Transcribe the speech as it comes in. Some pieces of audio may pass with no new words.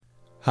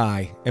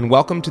Hi, and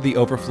welcome to the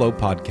Overflow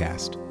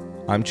Podcast.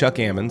 I'm Chuck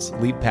Ammons,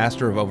 lead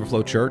pastor of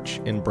Overflow Church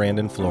in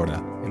Brandon, Florida,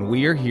 and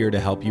we are here to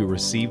help you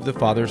receive the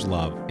Father's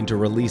love and to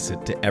release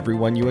it to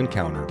everyone you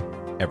encounter,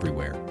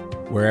 everywhere.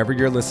 Wherever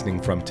you're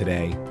listening from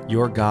today,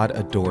 your God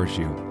adores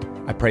you.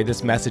 I pray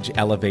this message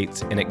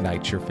elevates and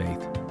ignites your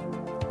faith.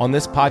 On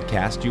this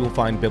podcast, you will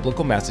find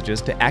biblical messages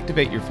to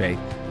activate your faith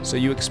so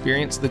you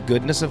experience the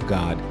goodness of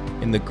God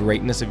and the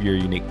greatness of your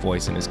unique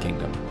voice in His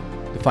kingdom.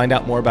 To find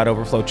out more about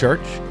Overflow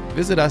Church,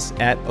 visit us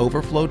at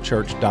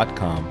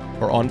overflowchurch.com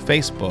or on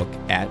Facebook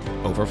at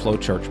Overflow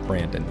Church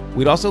Brandon.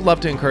 We'd also love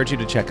to encourage you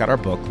to check out our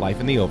book, Life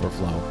in the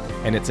Overflow,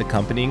 and its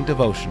accompanying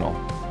devotional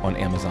on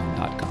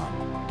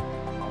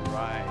Amazon.com. All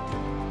right.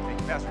 Thank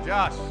you, Pastor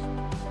Josh.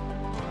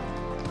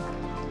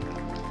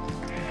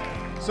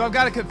 So I've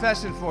got a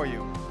confession for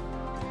you.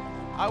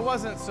 I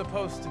wasn't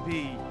supposed to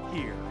be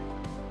here.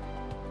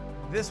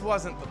 This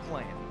wasn't the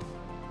plan.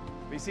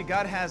 But you see,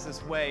 God has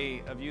this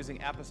way of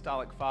using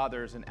apostolic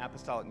fathers and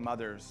apostolic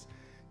mothers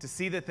to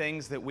see the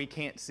things that we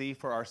can't see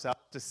for ourselves,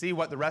 to see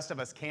what the rest of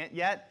us can't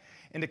yet,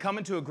 and to come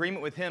into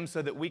agreement with Him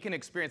so that we can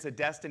experience a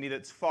destiny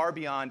that's far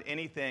beyond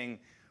anything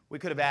we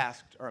could have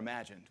asked or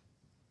imagined.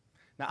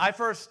 Now, I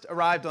first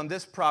arrived on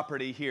this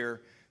property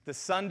here the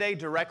Sunday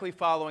directly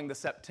following the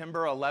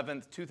September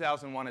 11th,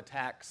 2001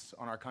 attacks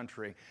on our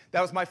country.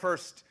 That was my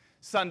first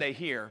Sunday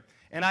here.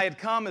 And I had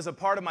come as a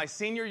part of my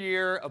senior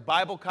year of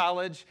Bible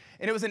college,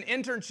 and it was an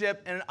internship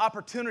and an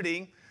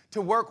opportunity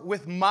to work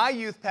with my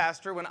youth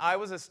pastor when I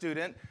was a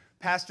student,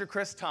 Pastor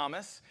Chris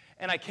Thomas.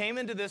 And I came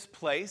into this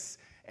place,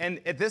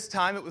 and at this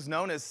time it was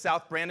known as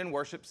South Brandon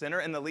Worship Center,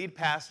 and the lead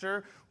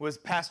pastor was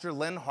Pastor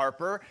Lynn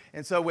Harper.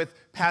 And so with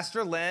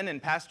Pastor Lynn and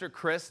Pastor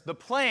Chris, the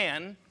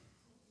plan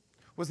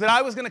was that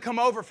I was going to come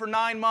over for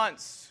 9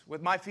 months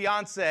with my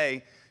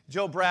fiance,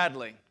 Jill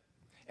Bradley.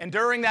 And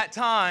during that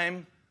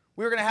time,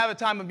 we were going to have a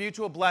time of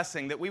mutual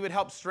blessing, that we would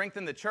help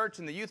strengthen the church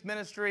and the youth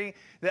ministry,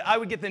 that I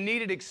would get the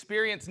needed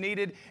experience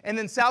needed, and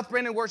then South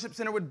Brandon Worship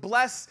Center would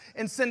bless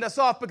and send us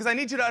off, because I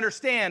need you to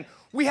understand,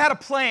 we had a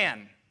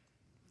plan.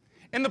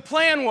 And the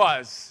plan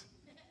was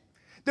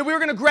that we were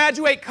going to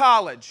graduate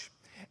college,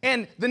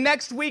 and the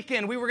next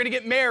weekend we were going to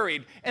get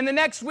married, and the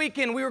next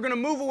weekend we were going to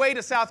move away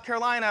to South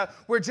Carolina,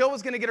 where Jill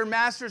was going to get her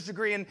master's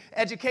degree in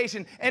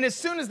education. And as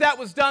soon as that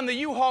was done, the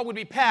U-Haul would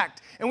be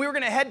packed, and we were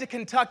going to head to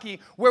Kentucky,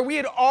 where we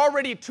had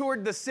already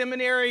toured the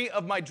seminary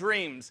of my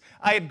dreams.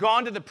 I had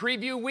gone to the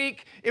preview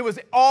week. It was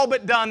all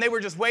but done. They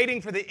were just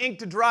waiting for the ink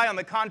to dry on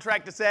the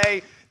contract to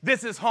say,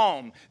 this is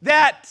home.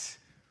 That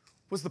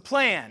was the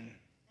plan.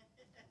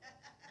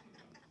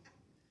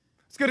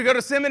 It's going to go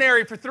to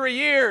seminary for 3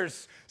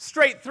 years,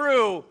 straight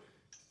through,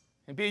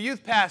 and be a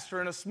youth pastor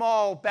in a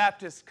small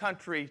Baptist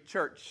country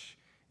church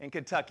in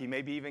Kentucky,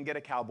 maybe even get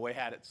a cowboy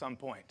hat at some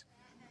point.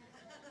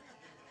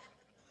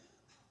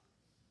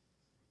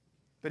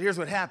 But here's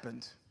what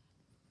happened.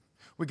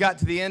 We got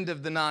to the end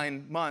of the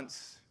 9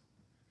 months.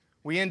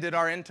 We ended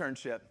our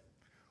internship.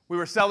 We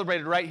were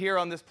celebrated right here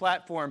on this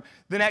platform.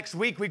 The next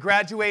week, we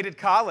graduated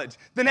college.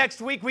 The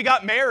next week, we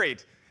got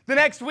married. The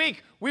next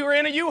week, we were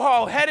in a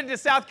U-Haul headed to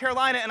South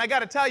Carolina, and I got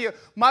to tell you,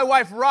 my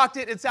wife rocked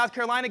it in South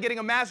Carolina, getting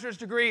a master's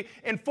degree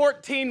in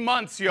 14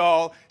 months,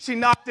 y'all. She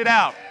knocked it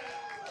out.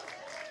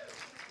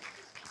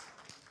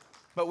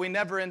 But we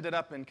never ended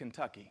up in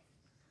Kentucky.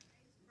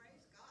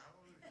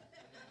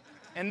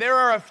 And there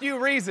are a few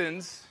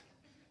reasons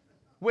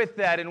with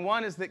that, and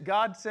one is that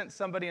God sent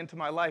somebody into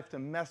my life to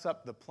mess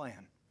up the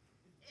plan.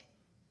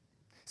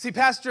 See,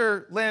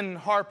 Pastor Lynn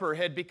Harper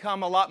had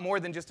become a lot more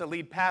than just a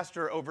lead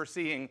pastor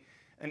overseeing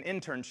an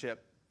internship.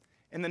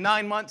 In the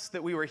 9 months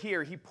that we were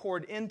here, he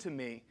poured into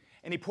me,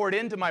 and he poured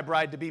into my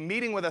bride to be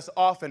meeting with us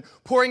often,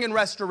 pouring in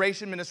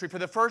restoration ministry for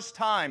the first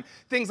time.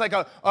 Things like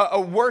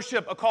a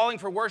worship, a calling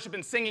for worship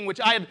and singing,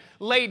 which I had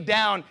laid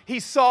down. He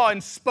saw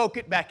and spoke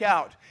it back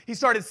out. He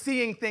started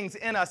seeing things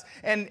in us.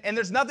 And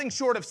there's nothing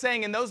short of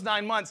saying in those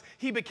 9 months,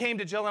 he became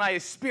to Jill and I a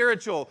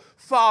spiritual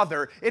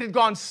father. It had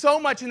gone so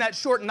much in that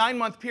short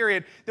 9-month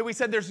period that we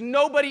said there's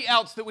nobody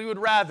else that we would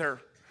rather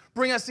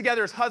bring us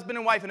together as husband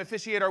and wife and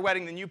officiate our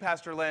wedding than you,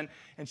 Pastor Lynn.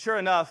 And sure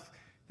enough,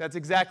 that's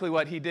exactly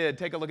what he did.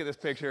 Take a look at this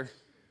picture.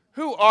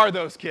 Who are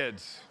those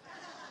kids?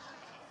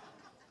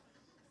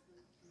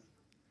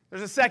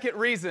 There's a second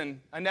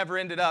reason I never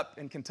ended up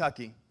in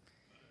Kentucky.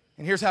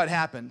 And here's how it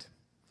happened.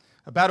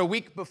 About a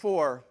week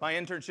before my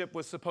internship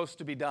was supposed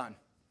to be done,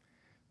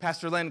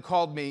 Pastor Lynn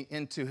called me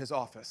into his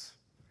office.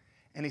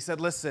 And he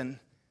said, listen,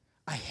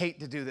 I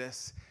hate to do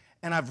this,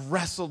 and I've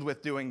wrestled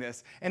with doing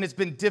this, and it's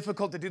been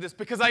difficult to do this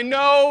because I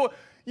know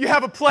you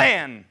have a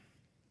plan.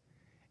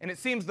 And it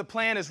seems the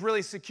plan is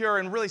really secure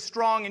and really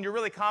strong, and you're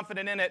really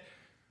confident in it,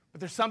 but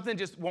there's something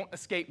just won't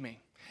escape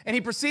me. And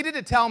he proceeded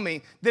to tell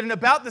me that in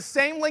about the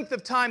same length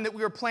of time that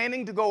we were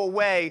planning to go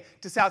away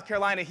to South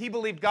Carolina, he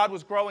believed God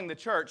was growing the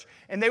church,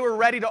 and they were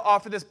ready to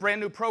offer this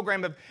brand new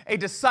program of a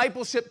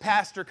discipleship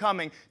pastor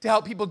coming to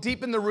help people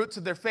deepen the roots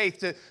of their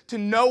faith, to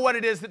know what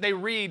it is that they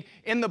read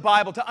in the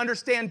Bible, to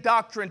understand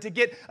doctrine, to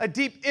get a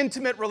deep,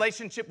 intimate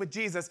relationship with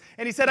Jesus.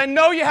 And he said, I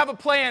know you have a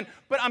plan,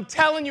 but I'm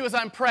telling you as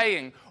I'm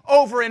praying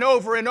over and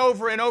over and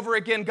over and over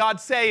again,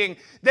 God's saying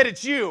that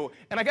it's you.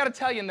 And I got to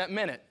tell you in that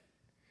minute,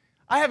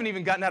 I haven't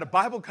even gotten out of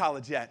Bible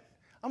college yet.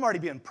 I'm already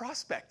being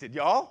prospected,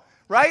 y'all,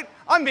 right?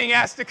 I'm being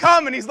asked to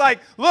come, and he's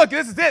like, look,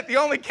 this is it, the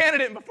only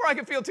candidate. And before I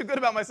can feel too good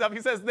about myself, he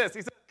says this.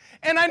 He says,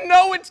 and I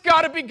know it's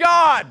got to be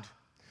God,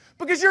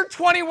 because you're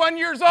 21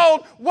 years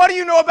old. What do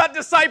you know about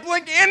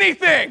discipling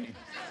anything?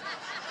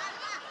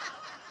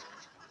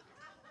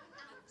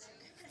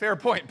 Fair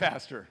point,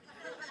 Pastor.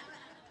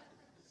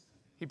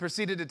 He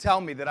proceeded to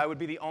tell me that I would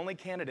be the only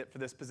candidate for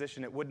this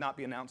position. It would not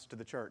be announced to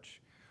the church.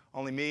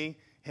 Only me,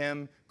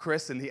 him,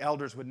 Chris, and the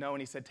elders would know.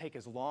 And he said, take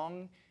as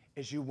long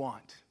as you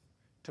want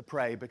to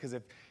pray, because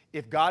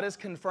if God is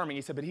confirming,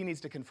 he said, but he needs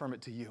to confirm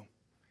it to you.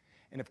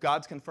 And if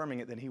God's confirming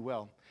it, then he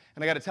will.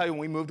 And I got to tell you, when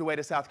we moved away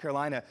to South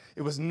Carolina,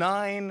 it was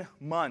 9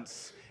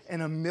 months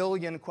and 1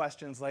 million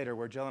questions later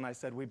where Jill and I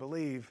said, we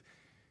believe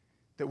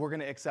that we're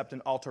going to accept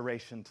an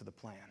alteration to the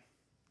plan.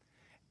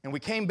 And we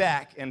came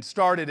back and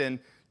started in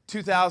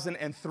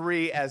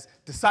 2003 as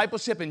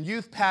discipleship and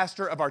youth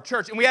pastor of our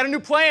church. And we had a new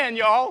plan,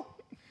 y'all.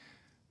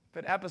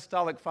 But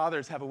apostolic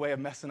fathers have a way of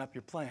messing up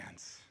your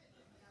plans.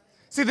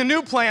 See, the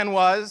new plan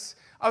was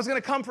I was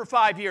going to come for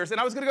 5 years, and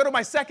I was going to go to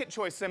my second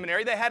choice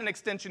seminary. They had an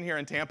extension here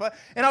in Tampa,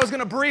 and I was going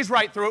to breeze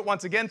right through it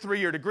once again,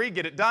 3-year degree,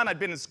 get it done. I'd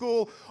been in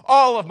school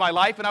all of my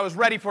life, and I was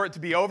ready for it to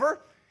be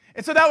over.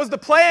 And so that was the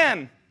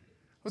plan. I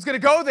was going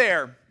to go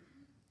there.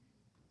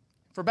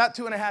 For about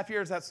 2.5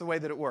 years, that's the way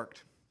that it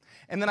worked.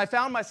 And then I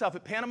found myself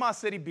at Panama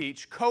City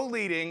Beach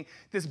co-leading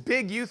this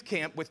big youth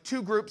camp with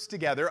 2 groups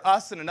together,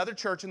 us and another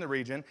church in the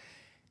region.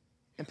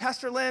 And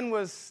Pastor Lynn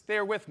was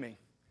there with me.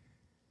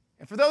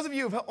 And for those of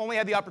you who've only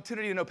had the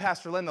opportunity to know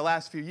Pastor Lynn the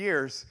last few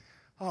years,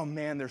 oh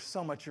man, there's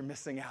so much you're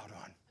missing out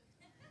on.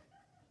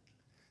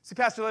 See,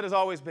 Pastor Lynn has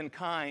always been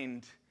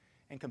kind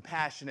and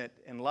compassionate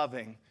and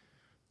loving.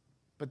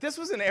 But this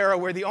was an era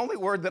where the only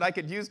word that I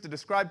could use to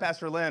describe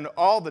Pastor Lynn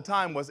all the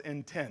time was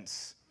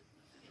intense.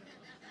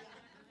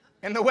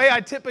 And the way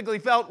I typically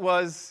felt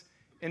was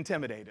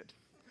intimidated.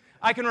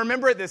 I can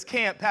remember at this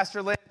camp,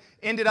 Pastor Lynn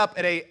ended up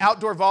at an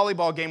outdoor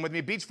volleyball game with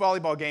me, beach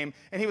volleyball game,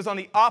 and he was on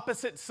the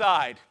opposite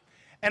side.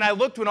 And I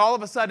looked when all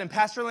of a sudden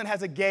Pastor Lynn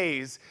has a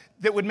gaze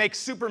that would make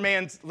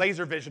Superman's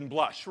laser vision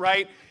blush,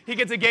 right? He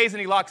gets a gaze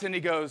and he locks in and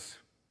he goes.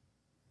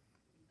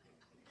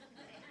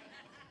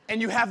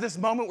 And you have this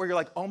moment where you're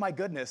like, oh my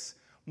goodness,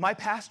 my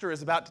pastor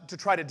is about to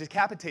try to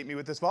decapitate me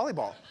with this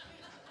volleyball.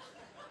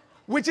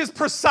 Which is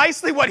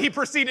precisely what he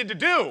proceeded to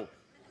do.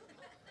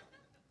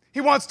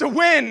 He wants to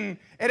win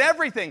at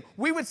everything.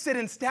 We would sit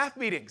in staff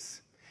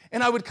meetings,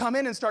 and I would come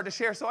in and start to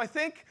share. So I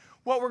think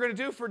what we're going to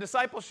do for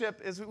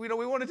discipleship is we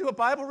want to do a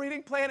Bible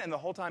reading plan, and the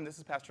whole time, this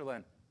is Pastor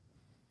Lynn.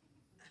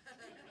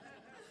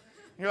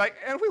 You're like,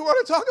 and we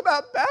want to talk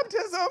about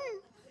baptism.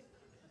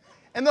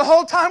 And the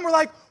whole time, we're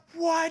like,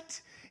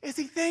 what is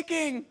he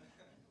thinking?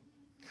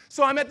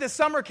 So I'm at this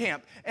summer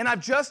camp, and I've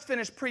just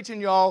finished preaching,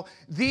 y'all,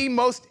 the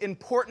most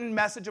important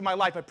message of my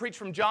life. I preached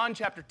from John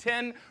chapter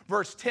 10,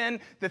 verse 10.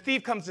 The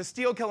thief comes to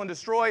steal, kill, and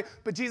destroy.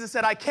 But Jesus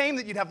said, I came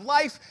that you'd have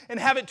life and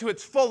have it to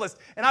its fullest.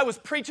 And I was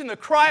preaching the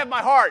cry of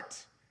my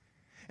heart.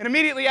 And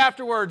immediately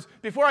afterwards,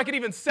 before I could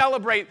even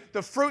celebrate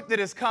the fruit that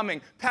is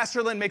coming,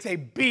 Pastor Lynn makes a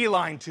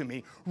beeline to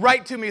me,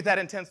 right to me with that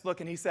intense look,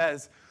 and he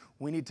says,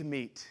 we need to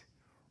meet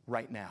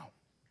right now.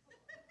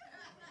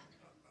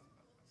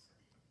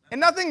 And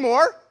nothing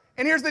more.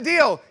 And here's the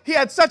deal. He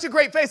had such a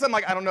great face. I'm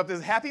like, I don't know if this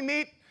is happy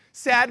meat,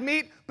 sad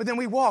meat, but then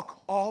we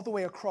walk all the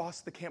way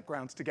across the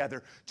campgrounds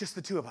together, just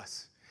the 2 of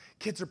us.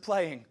 Kids are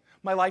playing.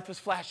 My life is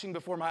flashing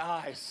before my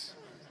eyes.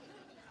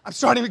 I'm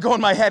starting to go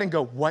in my head and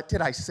go, what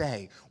did I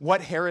say?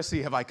 What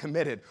heresy have I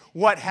committed?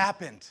 What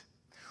happened?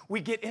 We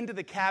get into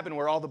the cabin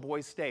where all the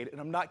boys stayed, and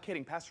I'm not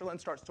kidding. Pastor Lynn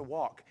starts to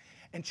walk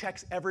and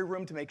checks every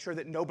room to make sure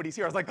that nobody's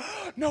here. I was like,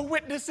 oh, no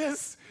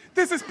witnesses.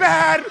 This is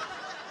bad.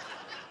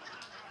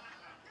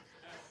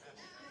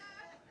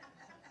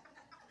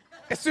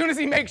 As soon as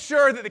he makes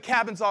sure that the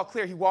cabin's all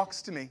clear, he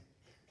walks to me.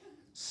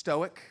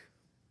 Stoic,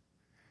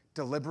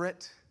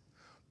 deliberate,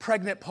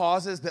 pregnant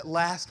pauses that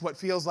last what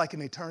feels like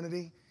an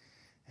eternity.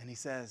 And he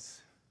says,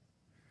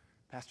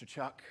 Pastor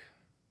Chuck,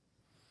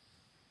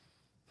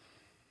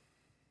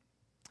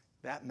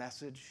 that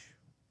message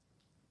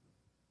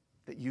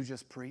that you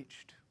just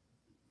preached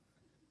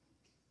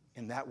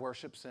in that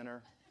worship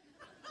center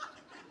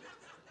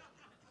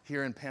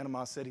here in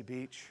Panama City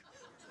Beach,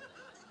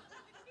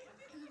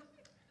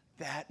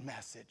 that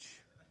message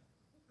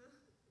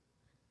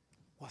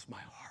was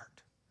my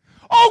heart.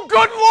 Oh,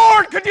 good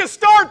Lord, could you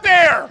start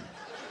there?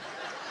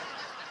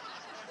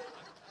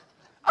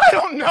 I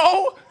don't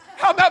know.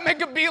 How about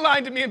make a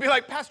beeline to me and be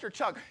like, Pastor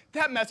Chuck,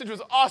 that message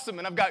was awesome,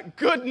 and I've got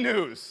good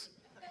news.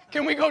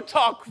 Can we go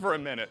talk for a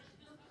minute?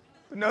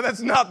 But no,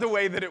 that's not the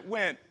way that it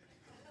went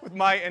with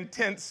my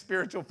intense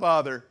spiritual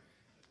father.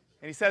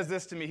 And he says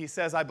this to me. He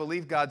says, I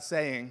believe God's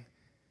saying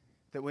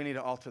that we need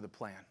to alter the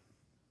plan.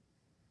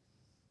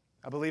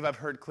 I believe I've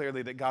heard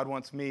clearly that God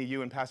wants me,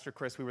 you, and Pastor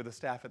Chris, we were the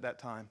staff at that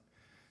time,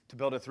 to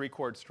build a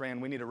 3-chord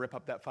strand. We need to rip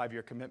up that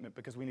 5-year commitment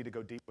because we need to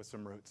go deep with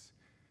some roots.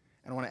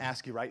 And I want to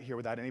ask you right here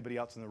without anybody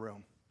else in the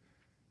room,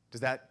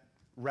 does that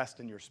rest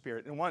in your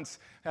spirit? And once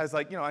I was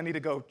like, I need to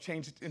go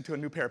change into a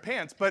new pair of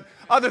pants. But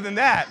other than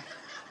that,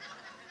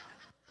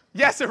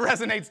 yes, it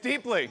resonates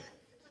deeply.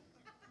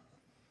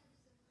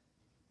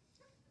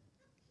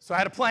 So I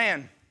had a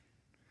plan.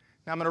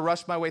 Now I'm going to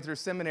rush my way through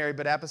seminary,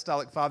 but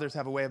apostolic fathers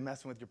have a way of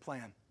messing with your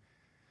plan.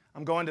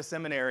 I'm going to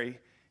seminary,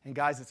 and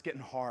guys, it's getting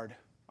hard.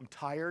 I'm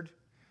tired.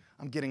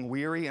 I'm getting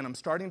weary, and I'm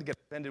starting to get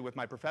offended with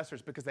my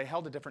professors because they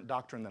held a different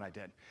doctrine than I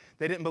did.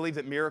 They didn't believe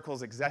that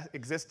miracles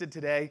existed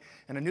today,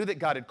 and I knew that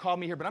God had called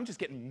me here, but I'm just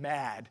getting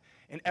mad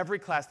in every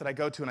class that I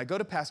go to. And I go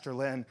to Pastor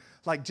Lynn,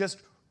 like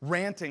just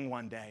ranting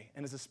one day.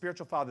 And as a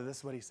spiritual father, this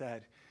is what he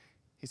said.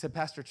 He said,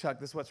 Pastor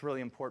Chuck, this is what's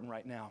really important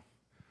right now.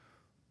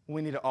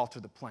 We need to alter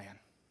the plan.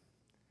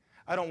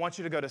 I don't want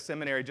you to go to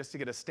seminary just to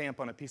get a stamp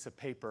on a piece of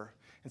paper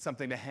and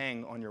something to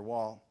hang on your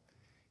wall.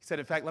 He said,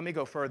 in fact, let me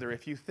go further.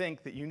 If you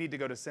think that you need to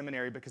go to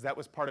seminary because that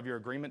was part of your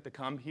agreement to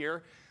come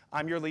here,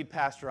 I'm your lead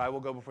pastor. I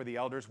will go before the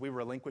elders. We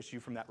relinquish you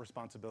from that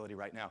responsibility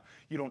right now.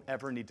 You don't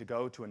ever need to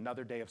go to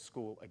another day of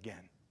school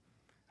again.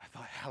 I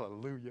thought,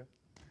 hallelujah.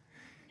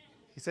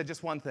 He said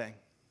just one thing.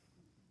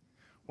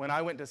 When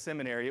I went to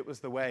seminary, it was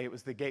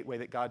the gateway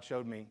that God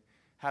showed me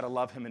how to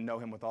love him and know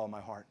him with all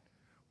my heart.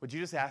 Would you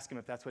just ask him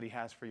if that's what he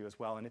has for you as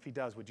well? And if he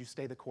does, would you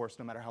stay the course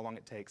no matter how long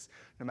it takes,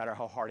 no matter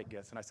how hard it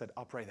gets? And I said,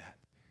 I'll pray that.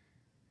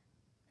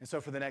 And so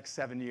for the next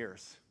 7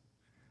 years,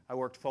 I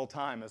worked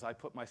full-time as I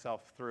put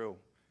myself through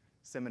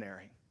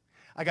seminary.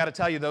 I got to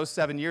tell you, those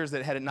 7 years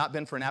that had it not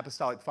been for an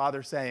apostolic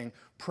father saying,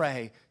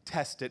 pray,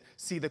 test it,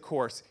 see the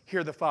course,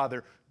 hear the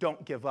Father,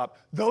 don't give up.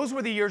 Those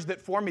were the years that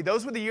formed me.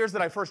 Those were the years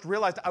that I first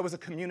realized I was a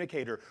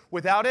communicator.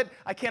 Without it,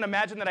 I can't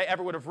imagine that I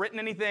ever would have written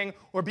anything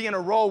or be in a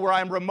role where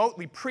I'm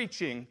remotely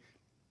preaching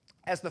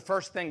as the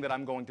first thing that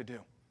I'm going to do.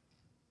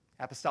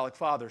 Apostolic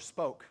father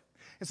spoke.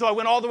 And so I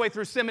went all the way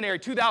through seminary,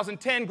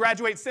 2010,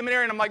 graduate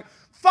seminary, and I'm like,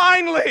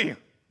 finally!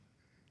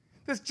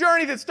 This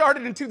journey that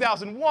started in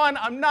 2001,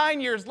 I'm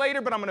 9 years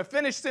later, but I'm going to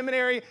finish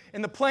seminary,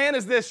 and the plan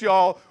is this,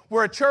 y'all.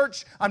 We're a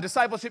church. I'm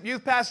discipleship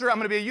youth pastor. I'm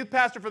going to be a youth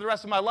pastor for the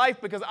rest of my life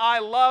because I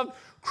love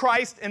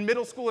Christ and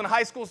middle school and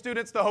high school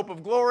students, the hope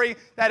of glory.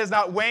 That has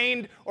not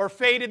waned or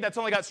faded. That's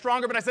only got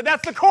stronger, but I said,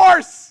 that's the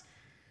course!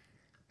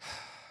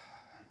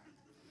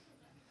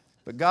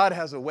 But God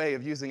has a way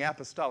of using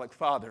apostolic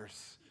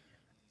fathers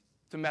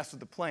to mess with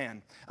the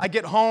plan. I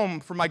get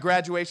home from my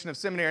graduation of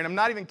seminary, and I'm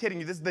not even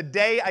kidding you. This is the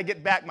day I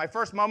get back, my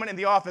first moment in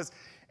the office,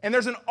 and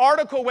there's an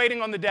article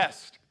waiting on the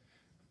desk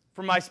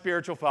from my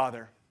spiritual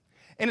father.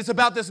 And it's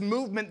about this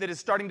movement that is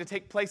starting to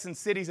take place in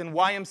cities and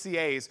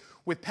YMCAs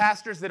with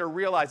pastors that are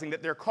realizing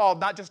that they're called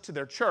not just to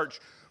their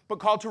church, but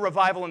called to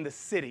revival in the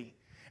city.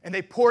 And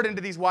they poured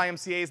into these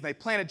YMCAs, and they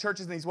planted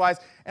churches in these Ys.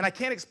 And I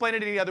can't explain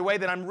it any other way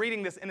than I'm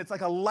reading this, and it's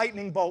like a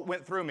lightning bolt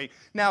went through me.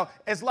 Now,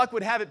 as luck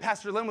would have it,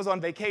 Pastor Lynn was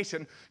on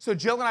vacation, so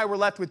Jill and I were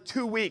left with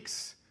 2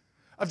 weeks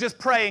of just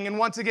praying, and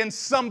once again,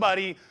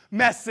 somebody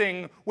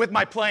messing with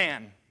my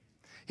plan.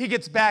 He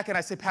gets back, and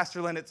I say,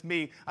 Pastor Lynn, it's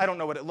me. I don't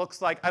know what it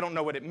looks like. I don't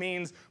know what it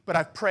means, but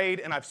I've prayed,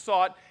 and I've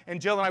sought, and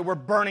Jill and I were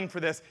burning for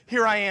this.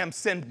 Here I am.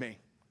 Send me.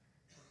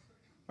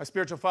 My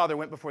spiritual father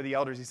went before the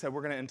elders. He said, we're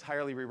going to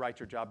entirely rewrite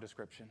your job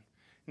description.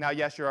 Now,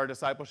 yes, you're our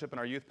discipleship and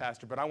our youth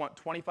pastor, but I want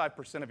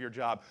 25% of your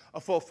job, a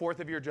full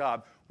fourth of your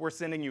job. We're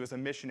sending you as a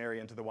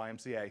missionary into the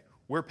YMCA.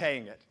 We're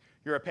paying it.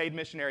 You're a paid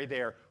missionary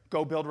there.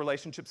 Go build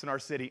relationships in our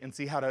city and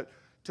see how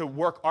to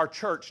work our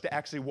church to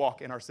actually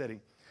walk in our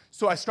city.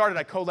 So I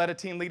co-led a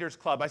teen leaders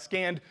club. I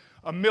scanned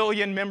 1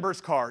 million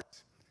members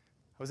cards.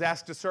 I was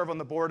asked to serve on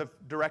the board of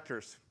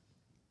directors.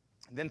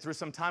 And then through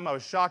some time, I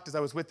was shocked as I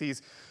was with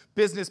these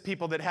business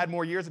people that had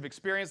more years of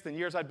experience than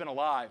years I'd been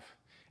alive,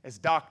 as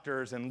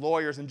doctors and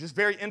lawyers and just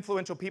very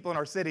influential people in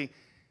our city.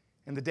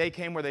 And the day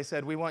came where they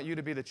said, we want you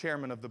to be the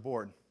chairman of the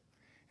board.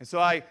 And so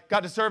I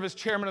got to serve as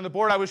chairman of the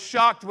board. I was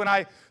shocked when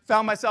I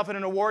found myself at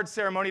an awards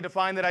ceremony to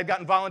find that I'd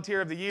gotten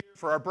Volunteer of the Year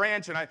for our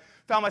branch, and I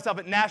found myself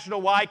at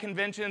national Y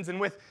conventions and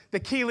with the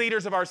key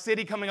leaders of our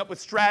city coming up with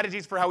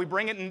strategies for how we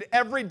bring it. And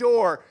every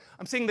door,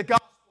 I'm seeing the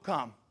gospel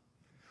come.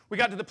 We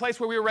got to the place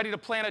where we were ready to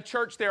plant a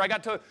church there. I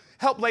got to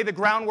help lay the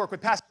groundwork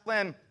with Pastor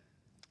Glenn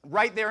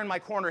right there in my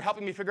corner,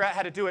 helping me figure out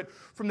how to do it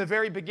from the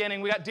very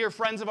beginning. We got dear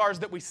friends of ours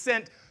that we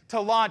sent to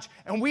launch,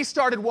 and we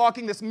started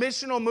walking this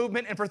missional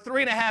movement, and for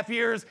 3.5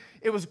 years,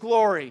 it was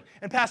glory.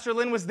 And Pastor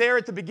Lynn was there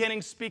at the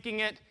beginning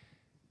speaking it,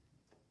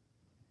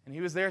 and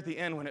he was there at the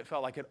end when it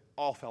felt like it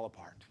all fell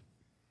apart.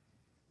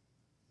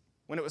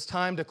 When it was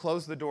time to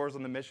close the doors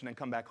on the mission and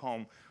come back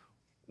home,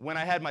 when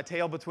I had my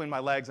tail between my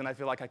legs and I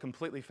feel like I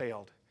completely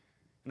failed,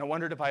 and I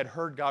wondered if I had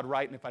heard God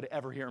right and if I'd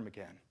ever hear him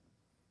again.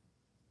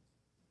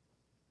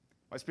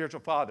 My spiritual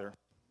father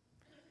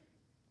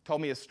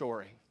told me a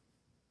story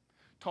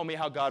told me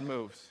how God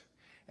moves.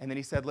 And then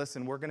he said,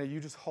 listen, you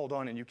just hold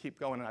on and you keep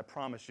going, and I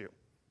promise you,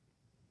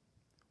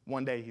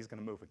 one day he's going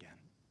to move again.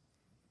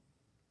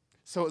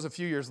 So it was a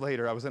few years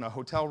later. I was in a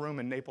hotel room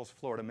in Naples,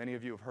 Florida. Many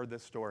of you have heard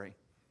this story.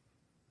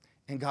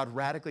 And God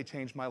radically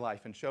changed my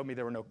life and showed me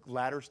there were no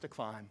ladders to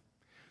climb.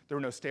 There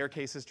were no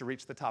staircases to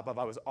reach the top of.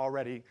 I was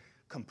already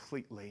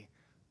completely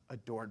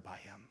adored by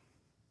him.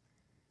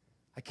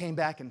 I came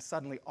back, and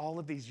suddenly all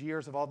of these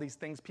years of all these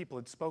things people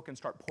had spoken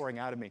start pouring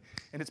out of me.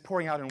 And it's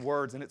pouring out in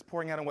words, and it's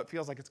pouring out in what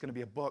feels like it's going to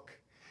be a book.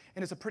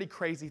 And it's a pretty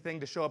crazy thing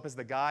to show up as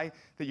the guy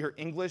that your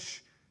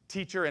English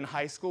teacher in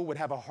high school would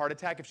have a heart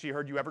attack if she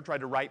heard you ever tried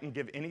to write and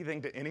give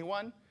anything to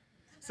anyone.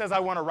 Says, I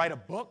want to write a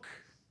book.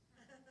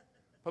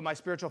 But my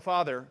spiritual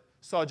father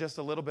saw just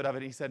a little bit of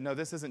it. He said, no,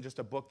 this isn't just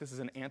a book. This is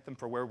an anthem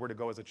for where we're to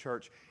go as a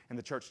church, and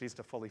the church needs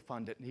to fully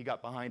fund it. And he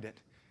got behind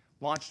it,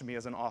 launched me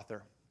as an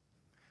author.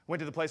 Went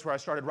to the place where I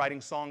started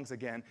writing songs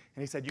again,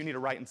 and he said, you need to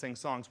write and sing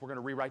songs. We're going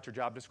to rewrite your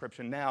job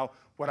description now.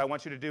 What I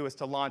want you to do is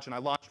to launch, and I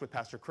launched with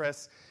Pastor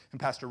Chris and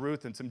Pastor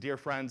Ruth and some dear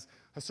friends,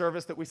 a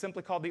service that we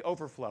simply called The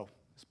Overflow.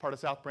 It's part of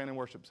South Brandon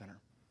Worship Center.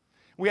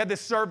 We had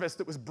this service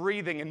that was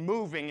breathing and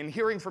moving and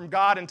hearing from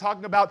God and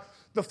talking about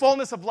the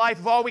fullness of life,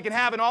 of all we can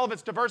have and all of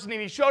its diversity.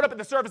 And he showed up at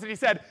the service and he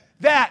said,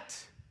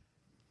 that's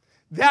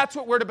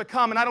what we're to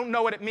become. And I don't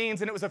know what it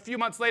means. And it was a few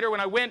months later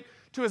when I went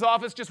to his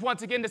office just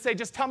once again to say,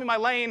 just tell me my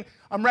lane.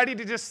 I'm ready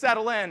to just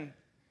settle in. And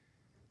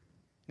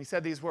he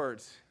said these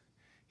words.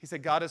 He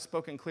said, God has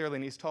spoken clearly,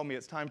 and he's told me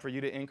it's time for you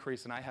to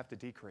increase and I have to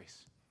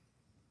decrease.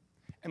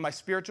 And my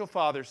spiritual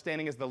father,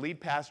 standing as the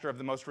lead pastor of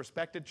the most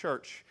respected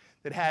church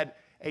that had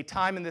a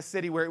time in this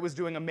city where it was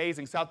doing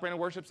amazing. South Brandon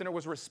Worship Center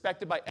was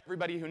respected by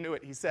everybody who knew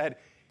it. He said,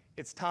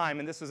 it's time.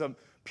 And this was a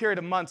period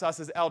of months, us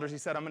as elders. He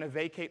said, I'm going to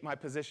vacate my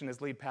position as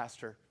lead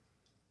pastor.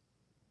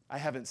 I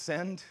haven't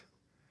sinned.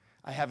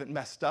 I haven't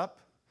messed up.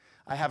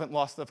 I haven't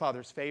lost the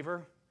Father's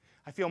favor.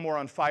 I feel more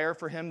on fire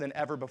for him than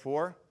ever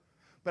before.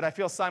 But I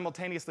feel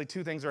simultaneously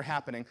two things are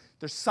happening.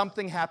 There's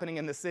something happening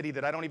in the city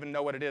that I don't even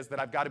know what it is that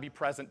I've got to be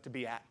present to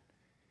be at.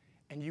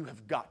 And you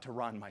have got to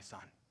run, my son.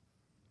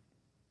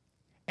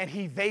 And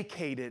he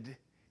vacated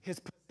his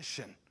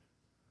position.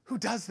 Who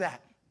does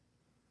that?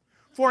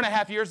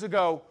 4.5 years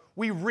ago,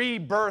 we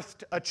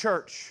rebirthed a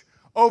church,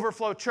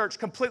 Overflow Church,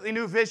 completely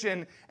new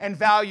vision and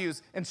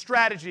values and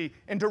strategy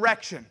and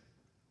direction.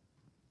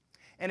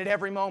 And at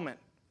every moment,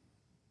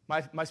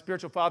 my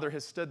spiritual father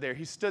has stood there.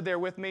 He stood there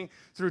with me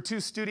through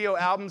 2 studio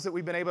albums that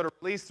we've been able to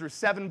release, through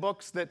 7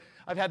 books that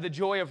I've had the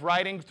joy of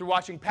writing, through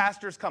watching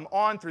pastors come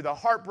on, through the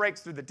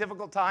heartbreaks, through the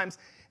difficult times.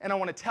 And I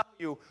want to tell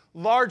you,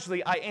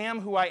 largely, I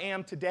am who I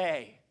am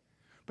today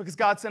because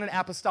God sent an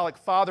apostolic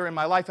father in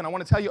my life. And I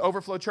want to tell you,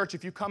 Overflow Church,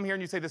 if you come here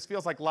and you say this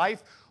feels like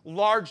life,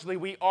 largely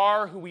we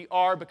are who we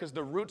are because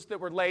the roots that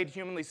were laid,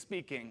 humanly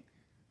speaking,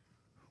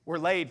 were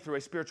laid through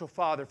a spiritual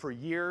father for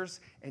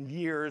years and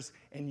years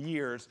and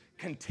years,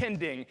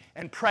 contending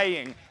and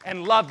praying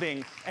and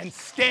loving and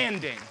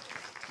standing.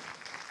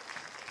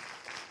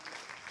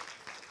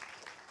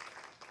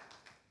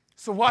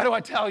 So why do I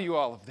tell you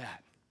all of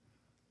that?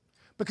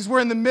 Because we're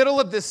in the middle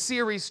of this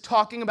series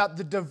talking about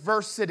the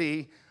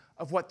diversity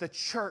of what the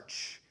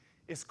church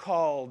is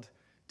called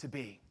to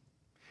be.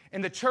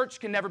 And the church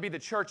can never be the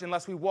church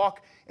unless we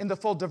walk in the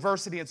full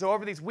diversity. And so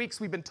over these weeks,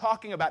 we've been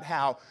talking about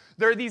how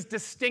there are these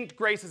distinct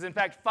graces. In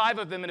fact, 5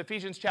 of them in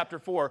Ephesians chapter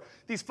 4.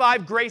 These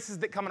 5 graces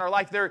that come in our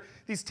life. They're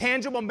these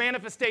tangible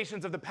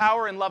manifestations of the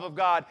power and love of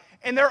God.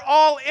 And they're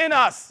all in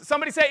us.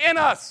 Somebody say, in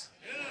us.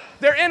 Yeah.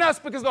 They're in us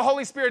because the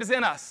Holy Spirit is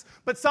in us.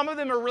 But some of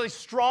them are really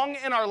strong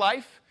in our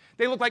life.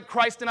 They look like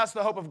Christ in us,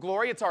 the hope of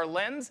glory. It's our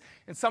lens.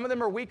 And some of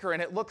them are weaker,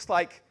 and it looks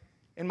like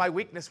in my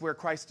weakness where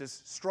Christ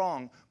is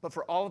strong. But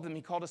for all of them,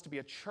 he called us to be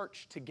a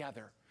church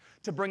together,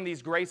 to bring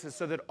these graces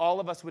so that all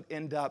of us would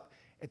end up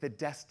at the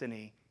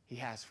destiny he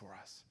has for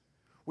us.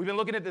 We've been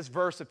looking at this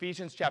verse,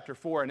 Ephesians chapter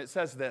 4, and it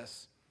says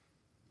this.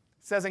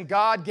 It says, and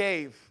God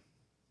gave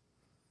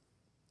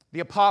the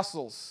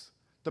apostles,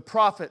 the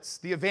prophets,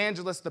 the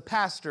evangelists, the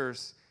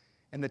pastors,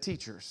 and the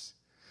teachers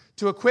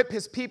to equip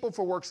his people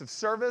for works of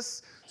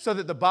service so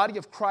that the body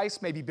of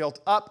Christ may be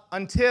built up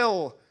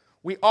until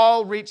we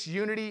all reach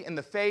unity in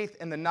the faith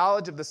and the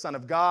knowledge of the Son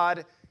of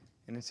God,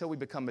 and until we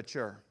become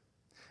mature,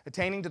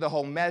 attaining to the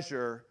whole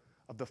measure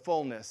of the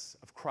fullness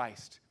of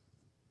Christ.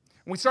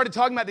 And we started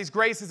talking about these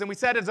graces, and we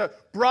said as a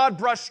broad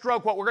brush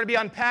stroke, what we're going to be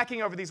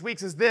unpacking over these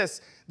weeks is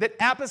this, that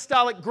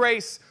apostolic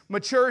grace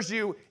matures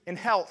you in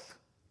health,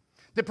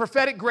 that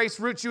prophetic grace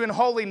roots you in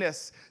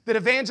holiness, that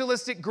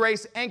evangelistic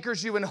grace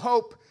anchors you in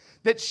hope,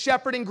 that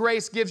shepherding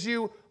grace gives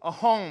you a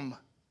home,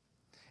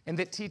 and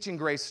that teaching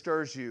grace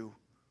stirs you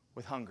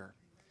with hunger.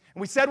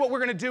 And we said what we're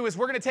going to do is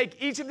we're going to take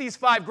each of these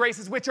 5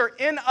 graces, which are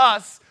in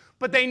us,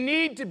 but they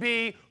need to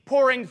be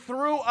pouring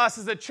through us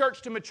as a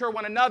church to mature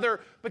one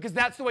another, because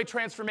that's the way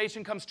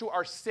transformation comes to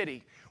our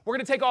city. We're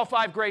going to take all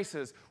 5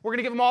 graces. We're going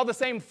to give them all the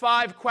same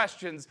 5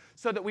 questions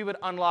so that we would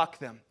unlock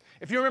them.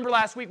 If you remember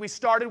last week, we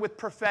started with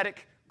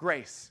prophetic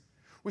grace.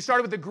 We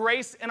started with the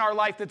grace in our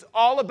life that's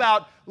all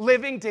about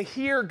living to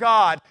hear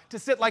God, to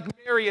sit like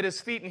Mary at his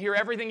feet and hear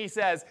everything he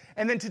says,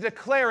 and then to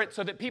declare it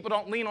so that people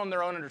don't lean on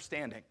their own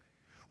understanding.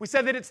 We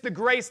said that it's the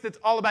grace that's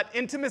all about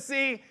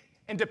intimacy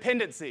and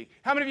dependency.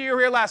 How many of you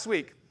were here last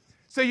week?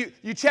 So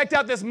you checked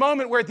out this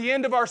moment where at the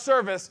end of our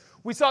service,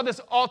 we saw this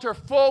altar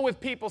full with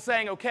people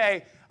saying,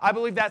 okay, I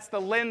believe that's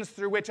the lens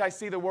through which I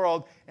see the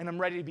world, and I'm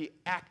ready to be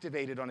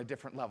activated on a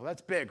different level.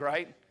 That's big,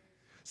 right?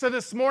 So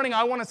this morning,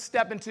 I want to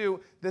step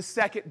into the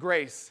second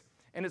grace,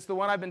 and it's the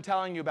one I've been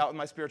telling you about with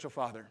my spiritual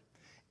father.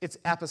 It's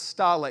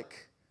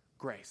apostolic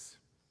grace.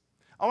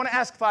 I want to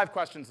ask 5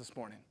 questions this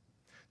morning.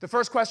 The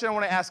first question I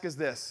want to ask is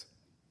this: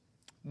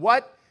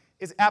 what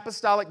is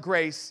apostolic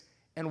grace,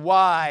 and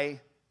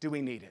why do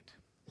we need it?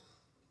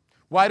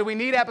 Why do we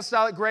need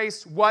apostolic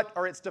grace? What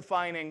are its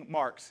defining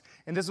marks?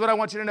 And this is what I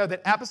want you to know,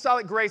 that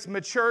apostolic grace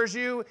matures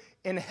you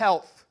in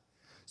health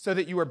so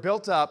that you are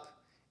built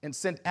up and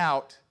sent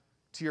out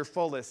to your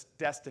fullest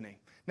destiny.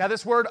 Now,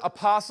 this word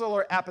apostle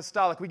or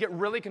apostolic, we get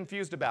really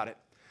confused about it.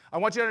 I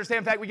want you to understand,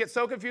 in fact, we get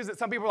so confused that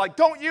some people are like,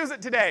 don't use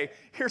it today.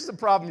 Here's the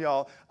problem,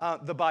 y'all.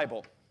 The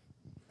Bible.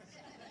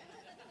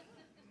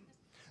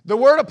 The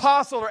word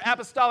apostle or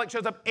apostolic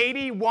shows up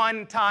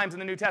 81 times in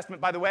the New Testament.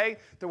 By the way,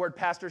 the word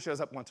pastor shows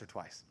up once or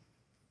twice.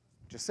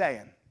 Just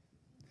saying.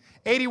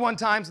 81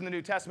 times in the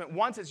New Testament.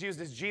 Once it's used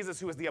as Jesus,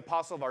 who is the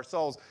apostle of our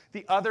souls.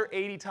 The other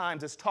 80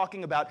 times is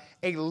talking about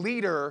a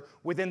leader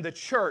within the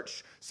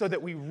church so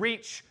that we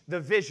reach the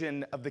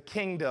vision of the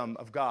kingdom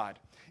of God.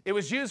 It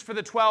was used for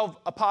the 12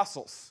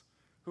 apostles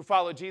who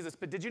followed Jesus.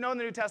 But did you know in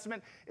the New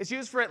Testament, it's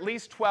used for at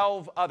least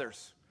 12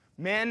 others,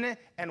 men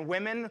and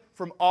women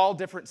from all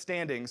different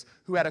standings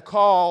who had a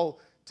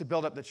call to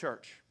build up the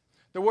church.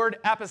 The word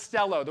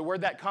apostello, the word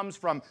that comes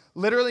from,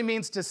 literally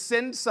means to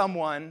send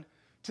someone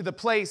to the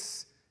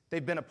place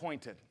they've been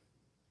appointed.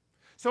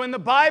 So in the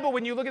Bible,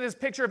 when you look at this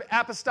picture of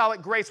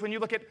apostolic grace, when you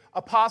look at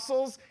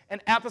apostles and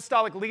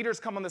apostolic leaders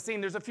come on the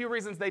scene, there's a few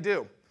reasons they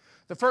do.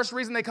 The first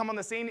reason they come on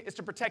the scene is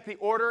to protect the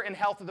order and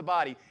health of the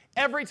body.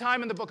 Every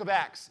time in the book of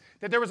Acts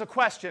that there was a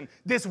question,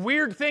 this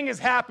weird thing is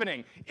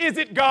happening, is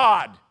it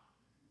God?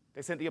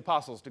 They sent the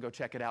apostles to go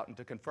check it out and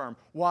to confirm.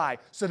 Why?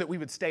 So that we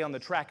would stay on the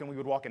track and we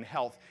would walk in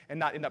health and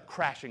not end up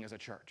crashing as a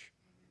church.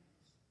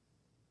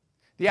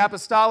 The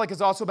apostolic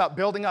is also about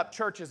building up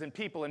churches and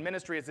people and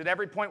ministry. It's at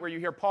every point where you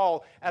hear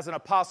Paul as an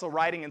apostle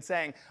writing and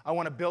saying, I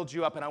want to build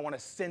you up and I want to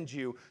send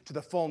you to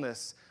the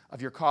fullness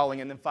of your calling.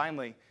 And then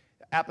finally,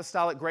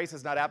 apostolic grace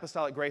is not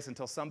apostolic grace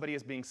until somebody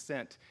is being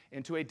sent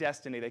into a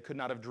destiny they could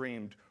not have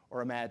dreamed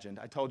or imagined.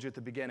 I told you at the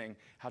beginning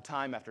how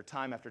time after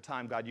time after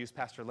time God used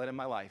Pastor Lynn in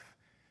my life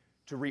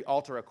to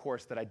re-alter a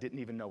course that I didn't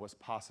even know was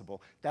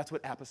possible. That's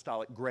what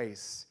apostolic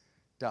grace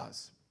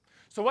does.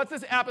 So what's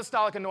this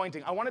apostolic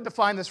anointing? I want to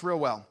define this real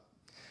well.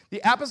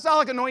 The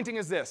apostolic anointing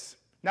is this.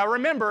 Now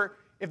remember,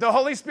 if the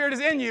Holy Spirit is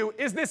in you,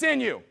 is this in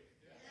you?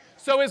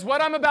 Yes. So is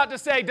what I'm about to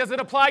say, does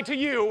it apply to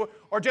you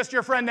or just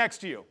your friend next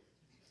to you?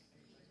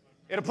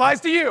 It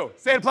applies to you.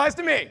 Say it applies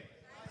to me.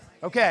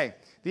 Okay,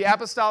 the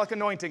apostolic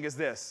anointing is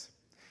this.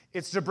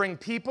 It's to bring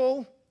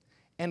people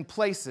and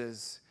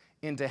places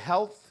into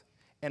health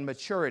and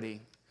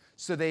maturity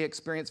so they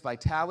experience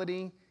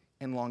vitality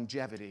and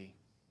longevity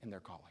in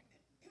their calling.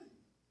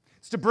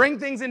 It's to bring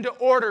things into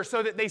order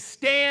so that they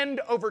stand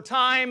over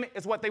time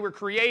as what they were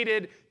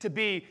created to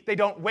be. They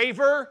don't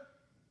waver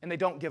and they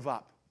don't give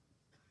up.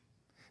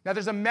 Now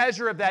there's a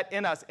measure of that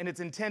in us and it's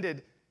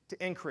intended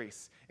to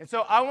increase. And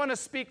so I want to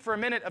speak for a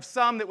minute of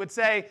some that would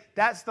say,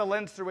 that's the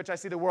lens through which I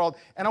see the world,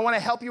 and I want to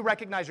help you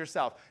recognize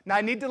yourself. Now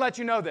I need to let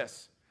you know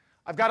this.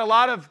 I've got a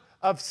lot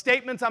of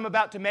statements I'm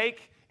about to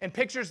make and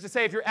pictures to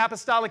say if you're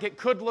apostolic, it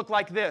could look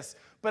like this.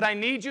 But I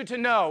need you to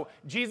know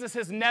Jesus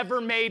has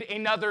never made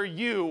another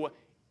you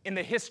in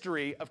the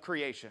history of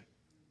creation.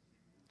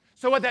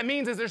 So what that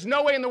means is there's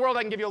no way in the world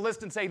I can give you a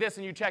list and say this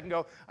and you check and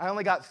go, I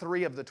only got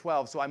 3 of the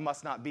 12, so I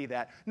must not be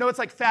that. No, it's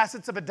like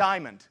facets of a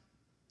diamond.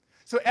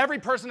 So every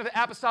person of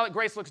the apostolic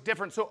grace looks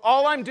different. So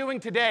all I'm doing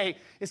today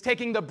is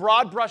taking the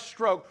broad brush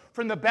stroke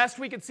from the best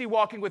we could see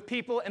walking with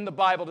people in the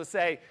Bible to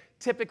say,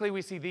 typically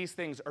we see these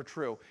things are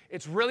true.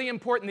 It's really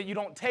important that you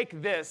don't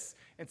take this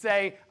and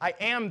say, I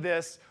am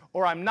this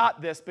or I'm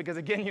not this, because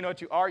again, you know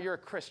what you are? You're a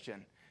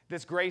Christian.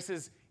 This grace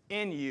is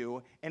in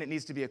you, and it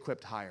needs to be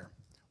equipped higher.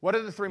 What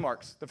are the 3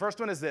 marks? The first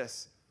one is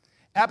this.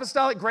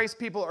 Apostolic grace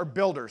people are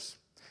builders.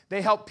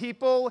 They help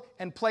people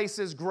and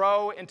places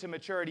grow into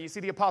maturity. You see,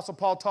 the Apostle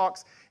Paul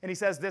talks, and he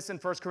says this in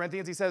 1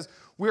 Corinthians. He says,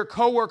 we're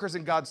co-workers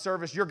in God's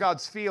service. You're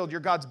God's field.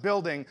 You're God's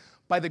building.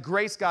 By the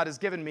grace God has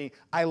given me,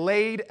 I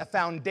laid a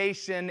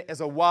foundation as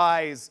a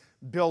wise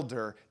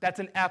builder. That's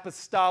an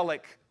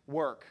apostolic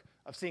work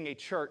of seeing a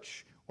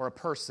church or a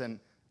person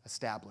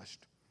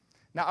established.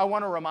 Now, I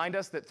want to remind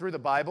us that through the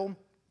Bible,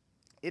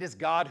 it is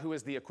God who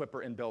is the equipper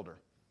and builder.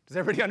 Does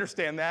everybody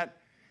understand that?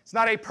 It's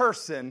not a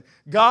person.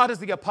 God is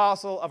the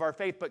apostle of our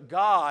faith, but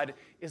God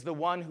is the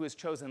one who has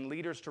chosen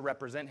leaders to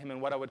represent him in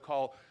what I would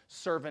call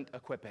servant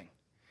equipping.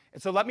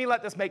 And so let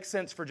this make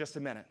sense for just a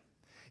minute.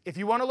 If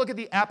you want to look at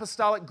the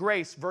apostolic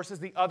grace versus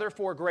the other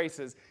four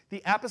graces,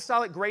 the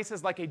apostolic grace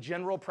is like a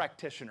general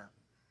practitioner.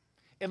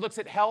 It looks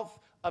at health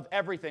of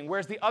everything,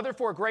 whereas the other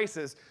four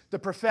graces, the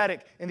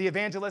prophetic and the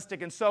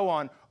evangelistic and so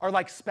on, are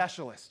like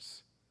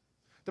specialists.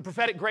 The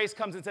prophetic grace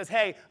comes and says,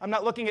 hey, I'm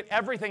not looking at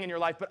everything in your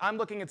life, but I'm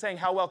looking and saying,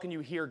 how well can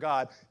you hear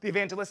God? The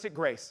evangelistic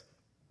grace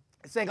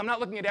is saying, I'm not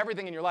looking at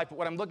everything in your life, but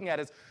what I'm looking at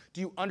is, do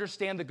you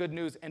understand the good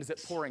news and is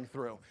it pouring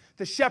through?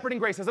 The shepherding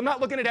grace says, I'm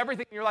not looking at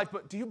everything in your life,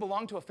 but do you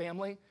belong to a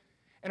family?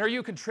 And are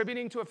you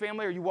contributing to a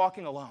family or are you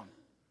walking alone?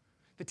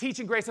 The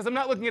teaching grace says, I'm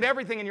not looking at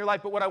everything in your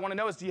life, but what I want to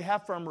know is, do you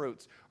have firm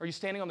roots? Are you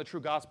standing on the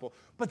true gospel?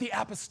 But the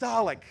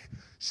apostolic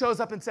shows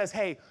up and says,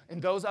 hey, in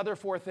those other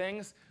four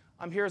things,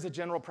 I'm here as a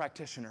general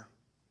practitioner.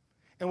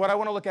 And what I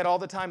want to look at all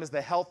the time is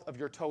the health of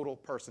your total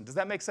person. Does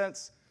that make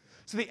sense?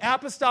 So the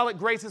apostolic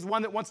grace is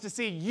one that wants to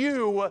see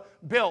you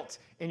built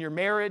in your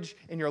marriage,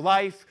 in your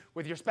life,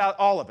 with your spouse,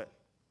 all of it.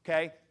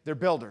 Okay? They're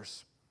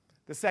builders.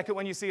 The second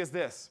one you see is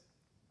this.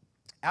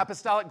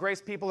 Apostolic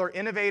grace people are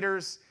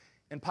innovators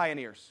and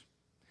pioneers.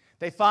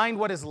 They find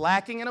what is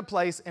lacking in a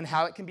place and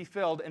how it can be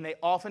filled, and they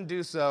often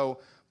do so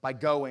by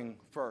going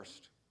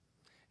first.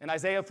 In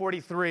Isaiah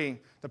 43,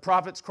 the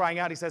prophet's crying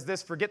out. He says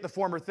this, forget the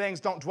former things,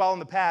 don't dwell in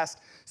the past.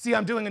 See,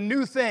 I'm doing a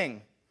new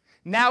thing.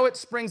 Now it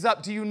springs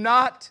up. Do you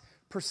not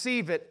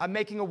perceive it? I'm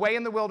making a way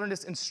in the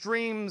wilderness and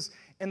streams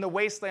in the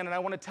wasteland. And I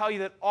want to tell you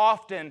that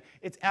often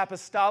it's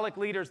apostolic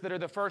leaders that are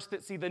the first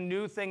that see the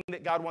new thing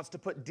that God wants to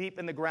put deep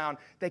in the ground.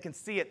 They can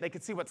see it. They can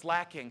see what's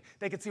lacking.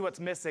 They can see what's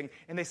missing.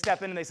 And they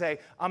step in and they say,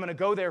 I'm going to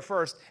go there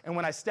first. And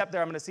when I step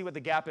there, I'm going to see what the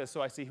gap is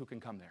so I see who can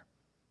come there.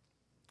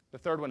 The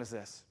third one is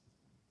this.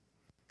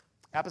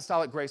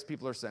 Apostolic grace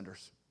people are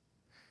senders.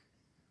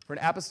 For an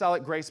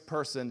apostolic grace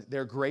person,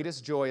 their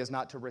greatest joy is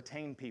not to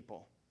retain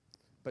people,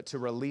 but to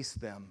release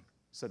them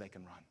so they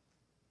can run.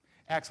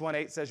 Acts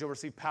 1:8 says you'll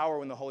receive power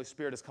when the Holy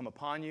Spirit has come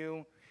upon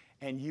you,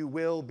 and you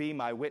will be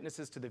my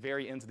witnesses to the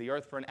very ends of the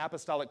earth. For an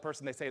apostolic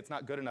person, they say it's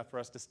not good enough for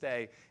us to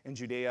stay in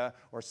Judea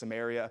or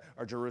Samaria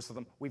or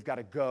Jerusalem. We've got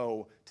to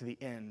go to the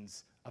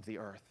ends of the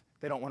earth.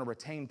 They don't want to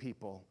retain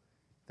people.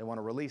 They want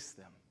to release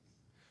them.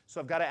 So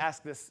I've got to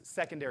ask this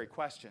secondary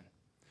question.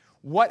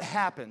 What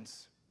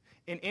happens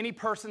in any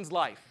person's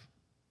life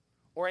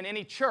or in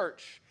any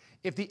church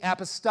if the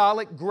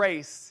apostolic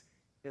grace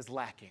is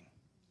lacking?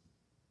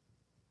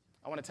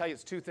 I want to tell you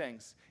it's two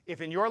things.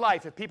 If in your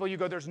life, if people you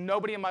go, there's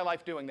nobody in my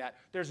life doing that.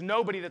 There's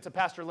nobody that's a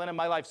Pastor Lynn in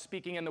my life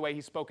speaking in the way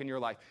he spoke in your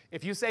life.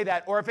 If you say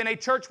that, or if in a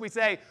church we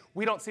say,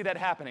 we don't see that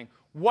happening,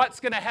 what's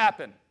going to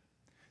happen?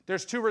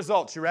 There's two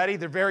results. You ready?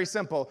 They're very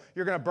simple.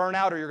 You're going to burn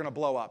out or you're going to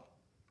blow up.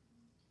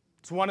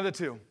 It's one of the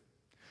two.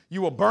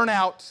 You will burn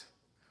out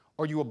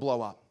or you will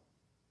blow up.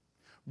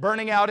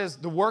 Burning out is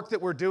the work that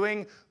we're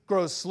doing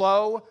grows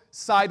slow,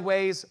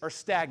 sideways, or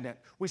stagnant.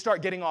 We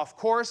start getting off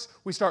course.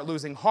 We start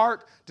losing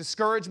heart,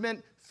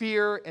 discouragement,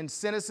 fear, and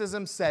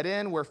cynicism set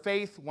in where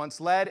faith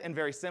once led, and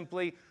very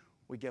simply,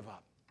 we give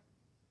up.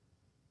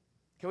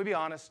 Can we be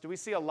honest? Do we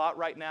see a lot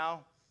right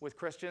now with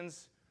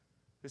Christians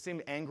who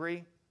seem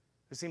angry,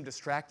 who seem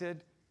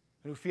distracted,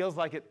 and who feels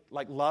like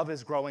love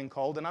is growing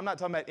cold? And I'm not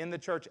talking about in the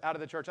church, out of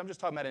the church. I'm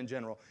just talking about in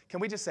general. Can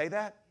we just say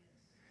that?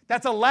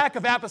 That's a lack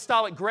of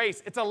apostolic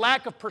grace. It's a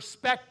lack of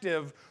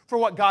perspective for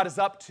what God is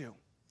up to.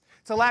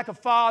 It's a lack of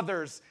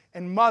fathers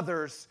and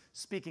mothers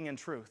speaking in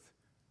truth.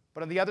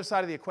 But on the other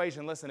side of the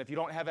equation, listen, if you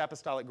don't have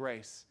apostolic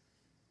grace,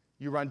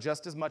 you run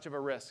just as much of a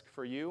risk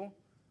for you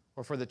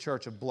or for the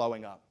church of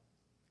blowing up.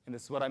 And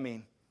this is what I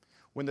mean.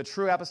 When the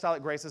true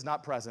apostolic grace is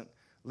not present,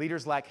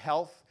 leaders lack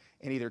health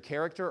in either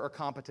character or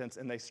competence,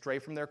 and they stray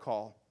from their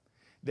call.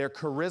 Their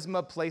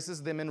charisma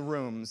places them in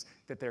rooms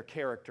that their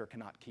character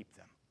cannot keep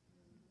them.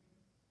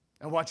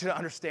 I want you to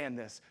understand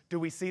this. Do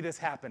we see this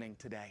happening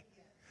today?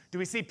 Do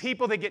we see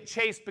people that get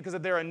chased because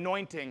of their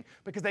anointing,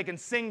 because they can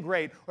sing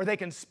great, or they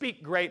can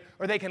speak great,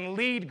 or they can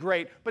lead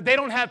great, but they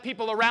don't have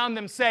people around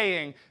them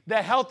saying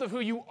the health of who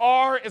you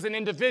are as an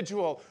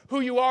individual, who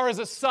you are as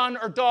a son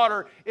or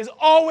daughter is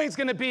always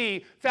going to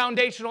be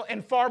foundational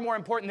and far more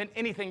important than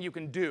anything you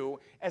can do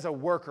as a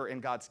worker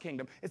in God's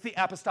kingdom. It's the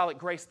apostolic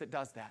grace that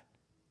does that.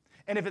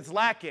 And if it's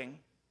lacking,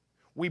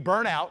 we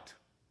burn out,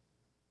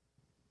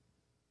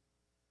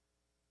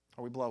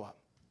 or we blow up.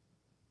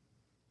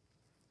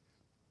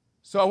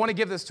 So I want to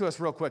give this to us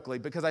real quickly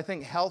because I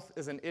think health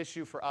is an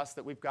issue for us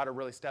that we've got to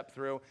really step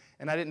through,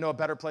 and I didn't know a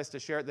better place to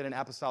share it than in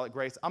apostolic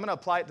grace. I'm going to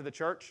apply it to the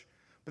church,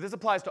 but this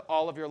applies to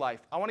all of your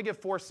life. I want to give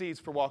 4 C's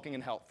for walking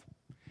in health.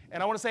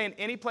 And I want to say in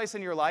any place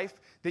in your life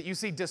that you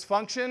see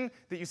dysfunction,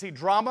 that you see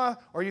drama,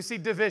 or you see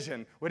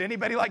division, would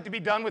anybody like to be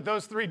done with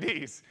those 3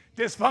 Ds?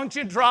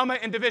 Dysfunction, drama,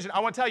 and division.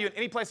 I want to tell you in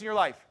any place in your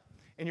life,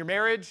 in your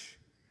marriage,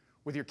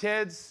 with your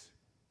kids,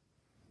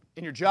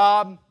 in your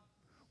job,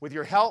 with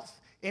your health,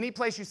 any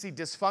place you see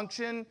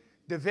dysfunction,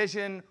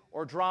 division,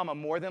 or drama,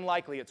 more than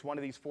likely it's one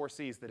of these 4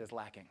 C's that is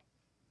lacking.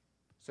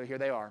 So here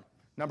they are.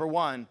 Number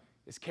 1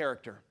 is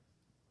character.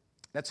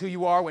 That's who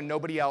you are when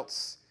nobody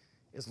else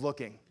is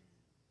looking.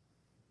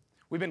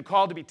 We've been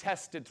called to be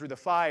tested through the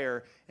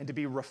fire and to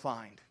be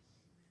refined.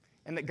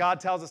 and that God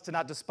tells us to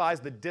not despise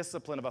the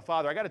discipline of a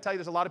father. I got to tell you,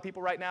 there's a lot of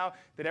people right now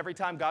that every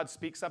time God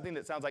speaks something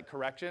that sounds like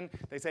correction,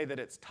 they say that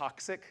it's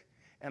toxic,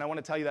 and I want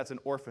to tell you that's an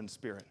orphan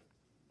spirit.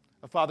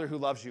 A father who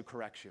loves you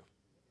corrects you.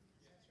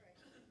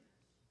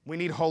 We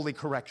need holy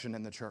correction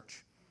in the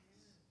church.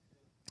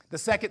 The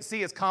second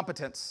C is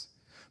competence.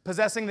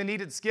 Possessing the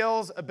needed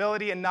skills,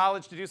 ability, and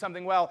knowledge to do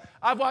something well.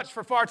 I've watched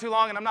for far too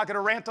long, and I'm not going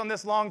to rant on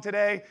this long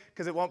today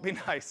because it won't be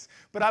nice,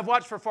 but I've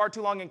watched for far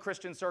too long in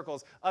Christian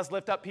circles us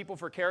lift up people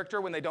for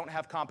character when they don't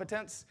have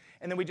competence,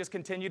 and then we just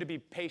continue to be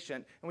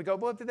patient, and we go,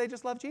 well, did they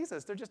just love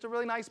Jesus? They're just a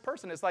really nice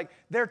person. It's like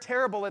they're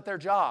terrible at their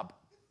job.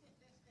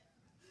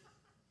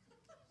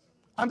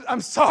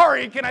 I'm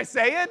sorry, can I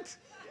say it?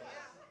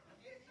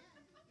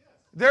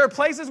 There are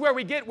places where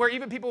we get where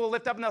even people will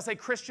lift up and they'll say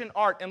Christian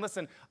art. And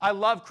listen, I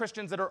love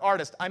Christians that are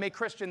artists. I'm a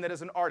Christian that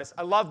is an artist.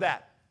 I love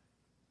that.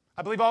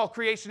 I believe all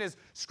creation is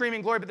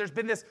screaming glory, but there's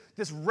been this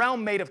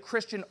realm made of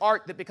Christian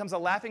art that becomes a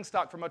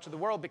laughingstock for much of the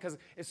world because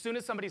as soon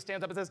as somebody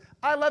stands up and says,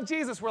 I love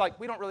Jesus, we're like,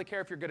 we don't really care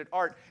if you're good at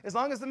art. As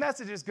long as the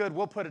message is good,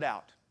 we'll put it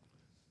out.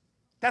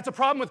 That's a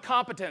problem with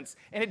competence,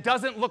 and it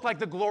doesn't look like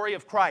the glory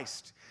of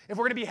Christ. If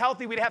we're going to be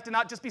healthy, we'd have to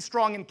not just be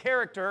strong in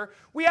character,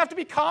 we have to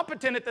be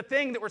competent at the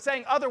thing that we're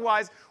saying.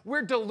 Otherwise,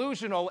 we're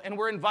delusional, and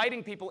we're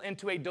inviting people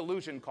into a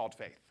delusion called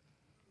faith.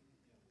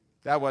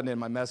 That wasn't in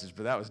my message,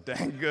 but that was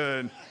dang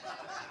good.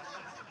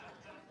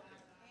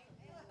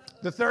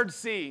 The third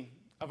C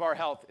of our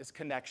health is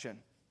connection.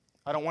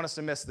 I don't want us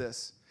to miss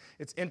this.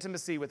 It's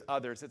intimacy with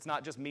others. It's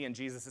not just me and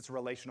Jesus, it's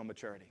relational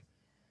maturity.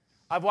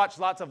 I've watched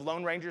lots of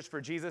Lone Rangers for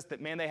Jesus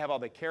that, man, they have all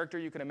the character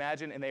you can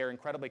imagine, and they are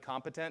incredibly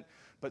competent,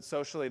 but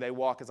socially they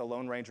walk as a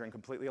Lone Ranger and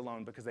completely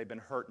alone because they've been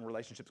hurt and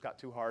relationships got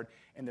too hard,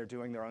 and they're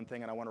doing their own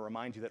thing. And I want to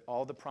remind you that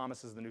all the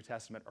promises of the New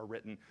Testament are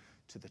written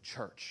to the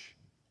church,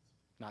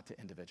 not to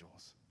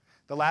individuals.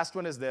 The last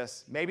one is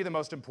this, maybe the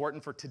most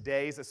important for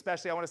today's,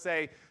 especially I want to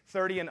say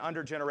 30 and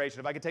under generation.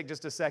 If I could take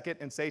just a second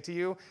and say to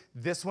you,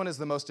 this one is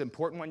the most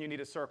important one you need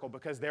to circle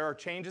because there are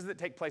changes that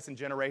take place in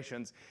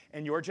generations.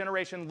 And your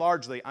generation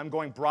largely, I'm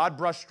going broad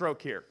brush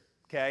stroke here,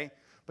 okay?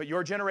 But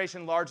your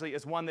generation largely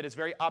is one that is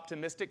very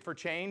optimistic for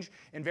change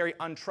and very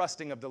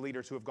untrusting of the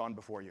leaders who have gone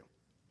before you.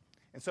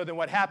 And so then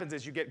what happens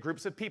is you get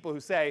groups of people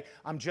who say,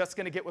 I'm just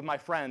going to get with my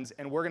friends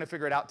and we're going to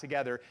figure it out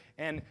together.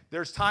 And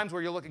there's times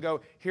where you look and go,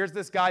 here's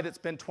this guy that's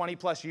been 20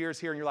 plus years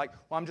here, and you're like,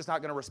 well, I'm just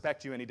not going to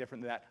respect you any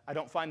different than that. I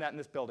don't find that in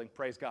this building,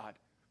 praise God.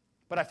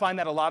 But I find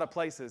that a lot of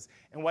places.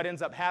 And what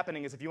ends up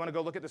happening is if you want to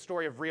go look at the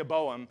story of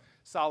Rehoboam,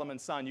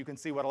 Solomon's son, you can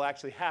see what will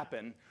actually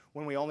happen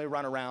when we only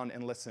run around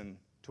and listen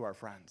to our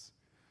friends.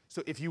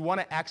 So if you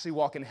want to actually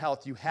walk in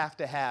health, you have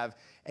to have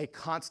a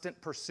constant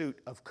pursuit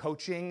of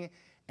coaching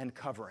and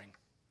covering.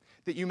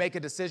 That you make a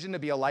decision to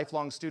be a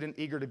lifelong student,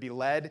 eager to be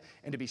led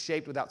and to be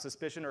shaped without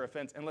suspicion or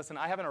offense. And listen,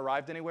 I haven't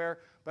arrived anywhere,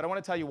 but I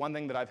want to tell you one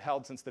thing that I've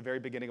held since the very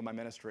beginning of my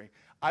ministry.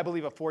 I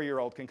believe a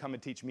 4-year-old can come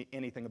and teach me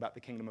anything about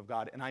the kingdom of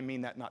God, and I mean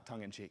that not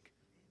tongue-in-cheek.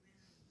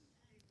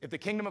 If the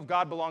kingdom of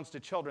God belongs to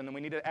children, then we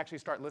need to actually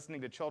start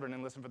listening to children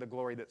and listen for the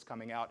glory that's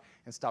coming out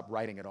and stop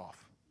writing it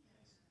off.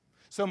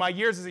 So my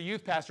years as a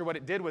youth pastor, what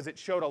it did was it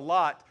showed a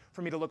lot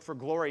for me to look for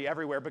glory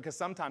everywhere because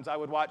sometimes I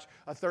would watch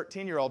a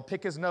 13-year-old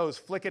pick his nose,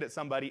 flick it at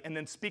somebody, and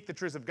then speak the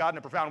truths of God in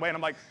a profound way. And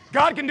I'm like,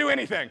 God can do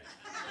anything.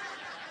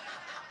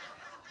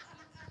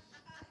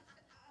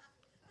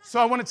 So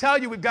I want to tell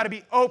you, we've got to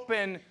be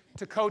open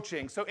to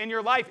coaching. So in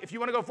your life, if you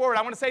want to go forward,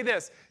 I want to say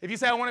this. If you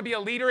say, I want to be a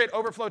leader at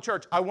Overflow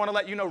Church, I want to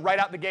let you know right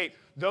out the gate,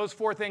 those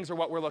 4 things are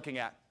what we're looking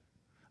at.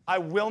 I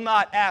will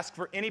not ask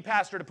for any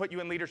pastor to put you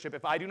in leadership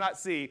if I do not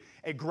see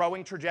a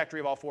growing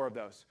trajectory of all 4 of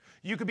those.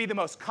 You could be the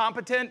most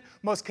competent,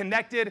 most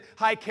connected,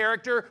 high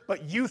character,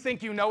 but you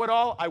think you know it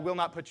all, I will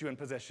not put you in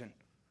position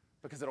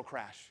because it'll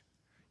crash.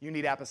 You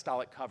need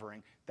apostolic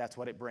covering. That's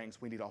what it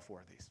brings. We need all 4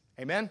 of these.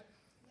 Amen?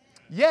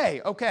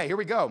 Yay. Okay, here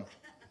we go.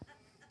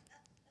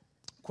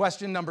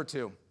 Question number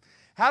 2.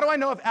 How do I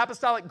know if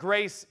apostolic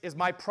grace is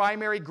my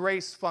primary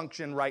grace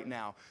function right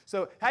now?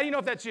 So how do you know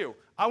if that's you?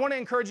 I want to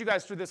encourage you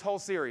guys through this whole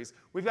series.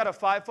 We've got a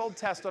 5-fold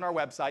test on our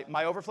website,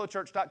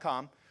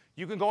 myoverflowchurch.com.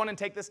 You can go on and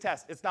take this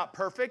test. It's not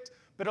perfect,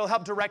 but it'll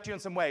help direct you in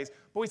some ways.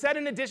 But we said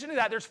in addition to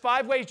that, there's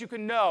 5 ways you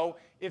can know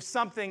if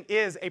something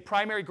is a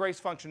primary grace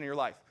function in your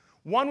life.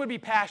 One would be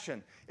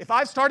passion. If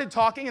I've started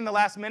talking in the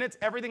last minutes,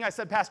 everything I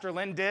said Pastor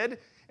Lynn did,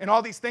 and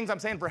all these things I'm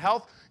saying for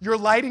health, you're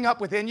lighting up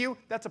within you,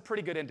 that's a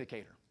pretty good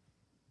indicator.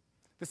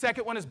 The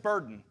second one is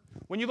burden.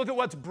 When you look at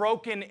what's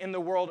broken in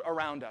the world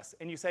around us,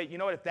 and you say, you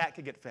know what, if that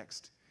could get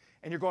fixed.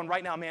 And you're going,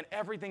 right now, man,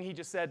 everything he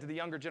just said to the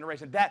younger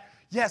generation, that,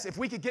 yes, if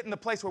we could get in the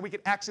place where we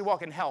could actually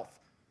walk in health,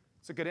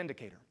 it's a good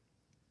indicator.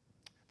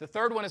 The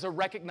third one is a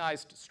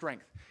recognized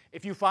strength.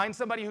 If you find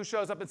somebody who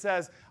shows up and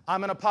says,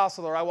 I'm an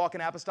apostle or I walk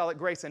in apostolic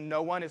grace and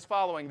no one is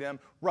following them,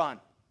 run.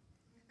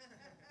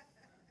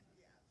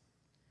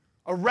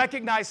 A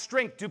recognized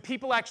strength. Do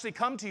people actually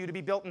come to you to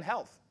be built in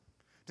health?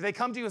 Do they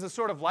come to you as a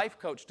sort of life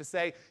coach to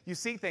say, you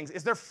see things?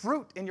 Is there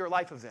fruit in your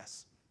life of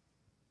this?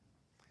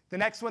 The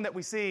next one that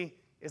we see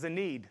is a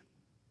need.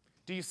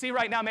 Do you see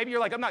right now, maybe you're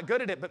like, I'm not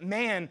good at it, but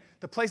man,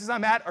 the places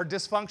I'm at are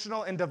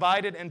dysfunctional and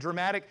divided and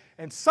dramatic,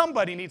 and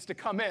somebody needs to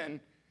come in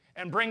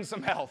and bring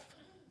some health.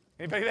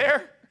 Anybody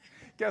there?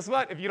 Guess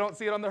what? If you don't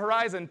see it on the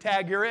horizon,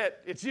 tag you're it.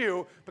 It's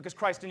you, because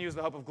Christ in you is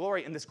the hope of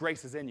glory, and this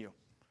grace is in you.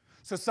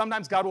 So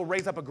sometimes God will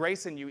raise up a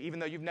grace in you, even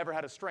though you've never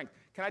had a strength.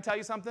 Can I tell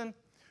you something?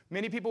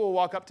 Many people will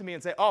walk up to me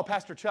and say, oh,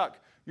 Pastor Chuck,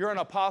 you're an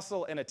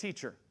apostle and a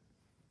teacher.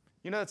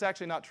 You know, that's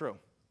actually not true.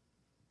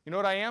 You know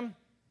what I am?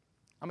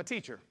 I'm a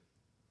teacher.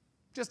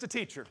 Just a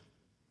teacher.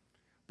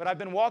 But I've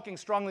been walking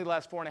strongly the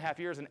last 4.5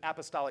 years in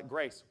apostolic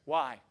grace.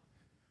 Why?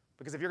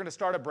 Because if you're going to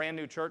start a brand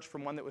new church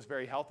from one that was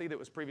very healthy, that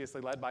was previously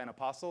led by an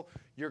apostle,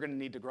 you're going to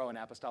need to grow in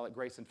apostolic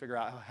grace and figure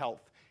out how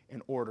health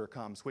and order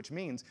comes, which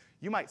means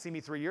you might see me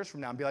 3 years from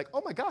now and be like,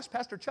 oh my gosh,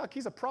 Pastor Chuck,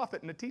 he's a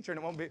prophet and a teacher, and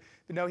it won't be,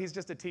 no, he's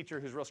just a teacher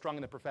who's real strong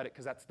in the prophetic,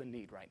 because that's the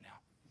need right now.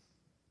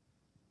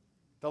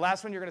 The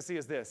last one you're going to see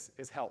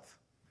is health.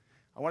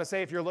 I want to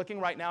say, if you're looking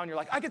right now and you're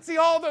like, I could see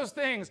all those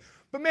things,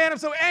 but man, I'm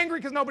so angry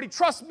because nobody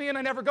trusts me and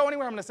I never go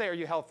anywhere, I'm going to say, are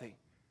you healthy?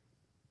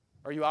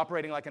 Are you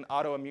operating like an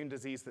autoimmune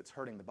disease that's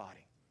hurting the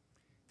body?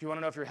 If you want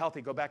to know if you're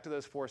healthy, go back to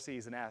those 4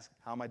 C's and ask,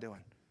 how am I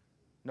doing?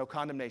 No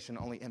condemnation,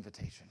 only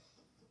invitation.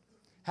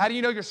 How do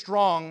you know you're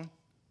strong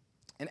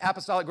in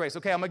apostolic grace?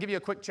 Okay, I'm going to give you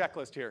a quick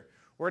checklist here.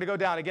 We're going to go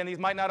down. Again, these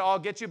might not all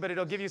get you, but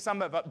it'll give you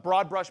some of a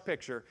broad brush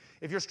picture.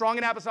 If you're strong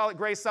in apostolic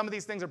grace, some of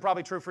these things are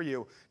probably true for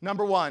you.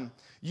 Number 1,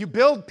 you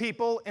build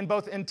people in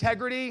both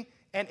integrity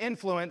and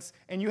influence,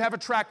 and you have a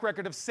track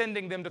record of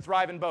sending them to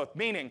thrive in both.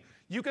 Meaning,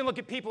 you can look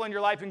at people in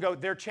your life and go,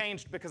 they're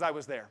changed because I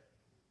was there.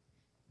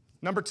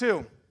 Number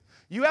 2,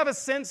 you have a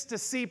sense to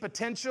see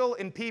potential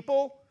in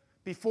people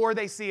before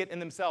they see it in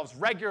themselves.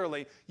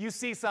 Regularly, you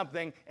see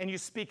something and you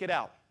speak it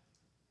out.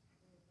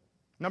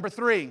 Number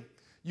 3,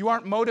 you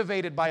aren't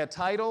motivated by a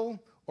title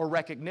or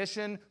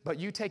recognition, but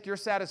you take your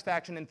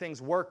satisfaction in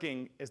things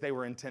working as they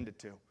were intended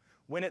to.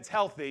 When it's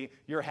healthy,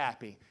 you're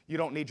happy. You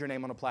don't need your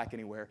name on a plaque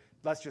anywhere.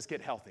 Let's just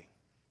get healthy.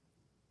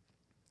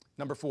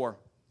 Number 4,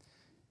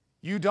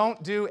 you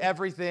don't do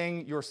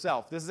everything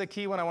yourself. This is a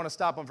key one I want to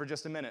stop on for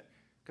just a minute,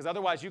 because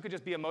otherwise you could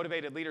just be a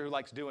motivated leader who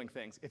likes doing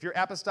things. If you're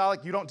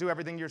apostolic, you don't do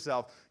everything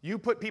yourself. You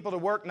put people to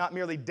work, not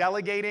merely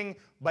delegating,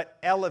 but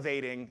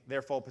elevating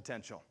their full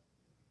potential.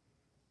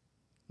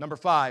 Number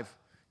 5,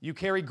 you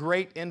carry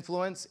great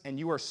influence, and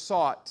you are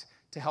sought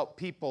to help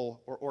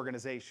people or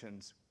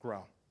organizations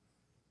grow.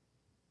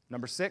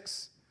 Number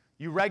 6,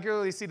 you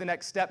regularly see the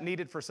next step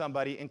needed for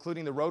somebody,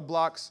 including the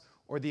roadblocks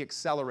or the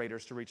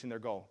accelerators to reaching their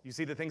goal. You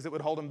see the things that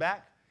would hold them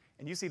back,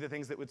 and you see the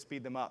things that would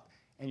speed them up,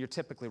 and you're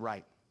typically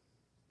right.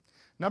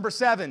 Number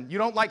 7, you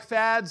don't like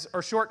fads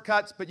or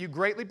shortcuts, but you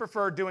greatly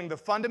prefer doing the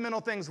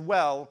fundamental things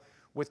well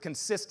with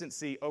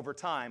consistency over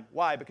time.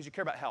 Why? Because you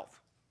care about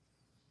health.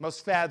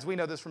 Most fads, we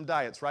know this from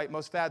diets, right?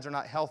 Most fads are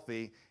not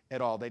healthy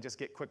at all. They just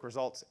get quick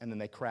results and then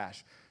they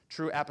crash.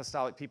 True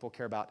apostolic people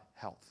care about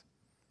health.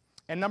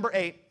 And number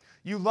 8,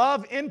 you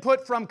love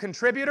input from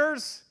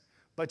contributors,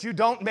 but you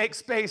don't make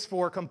space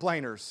for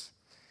complainers.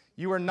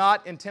 You are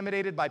not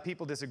intimidated by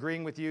people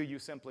disagreeing with you. You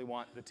simply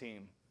want the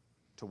team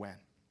to win.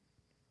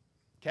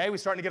 Okay, we're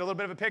starting to get a little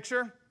bit of a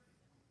picture.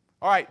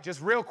 All right,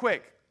 just real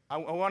quick. I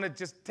want to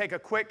just take a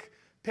quick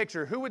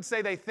picture. Who would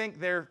say they think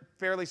they're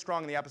fairly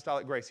strong in the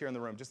apostolic grace here in the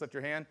room? Just lift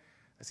your hand.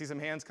 I see some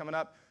hands coming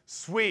up.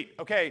 Sweet.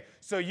 Okay,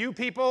 so you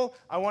people,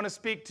 I want to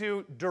speak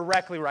to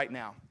directly right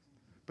now,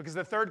 because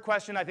the third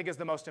question I think is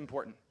the most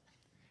important.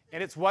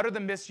 And it's, what are the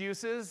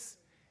misuses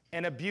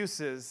and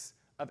abuses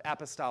of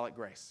apostolic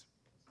grace?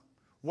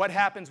 What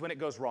happens when it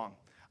goes wrong?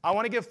 I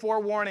want to give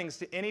 4 warnings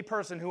to any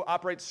person who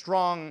operates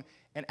strong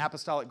in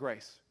apostolic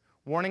grace.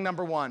 Warning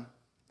number 1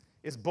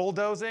 is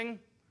bulldozing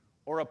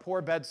or a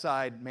poor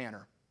bedside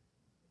manner.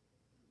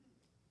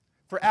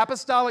 For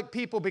apostolic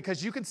people,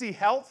 because you can see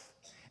health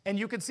and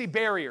you can see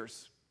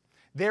barriers,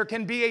 there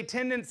can be a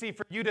tendency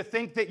for you to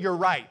think that you're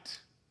right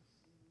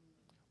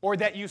or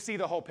that you see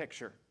the whole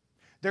picture.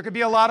 There could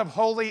be a lot of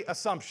holy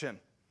assumption.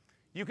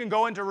 You can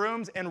go into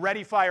rooms and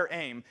ready, fire,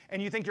 aim, and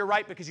you think you're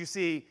right because you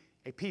see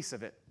a piece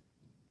of it.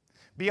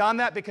 Beyond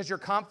that, because you're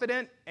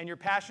confident and you're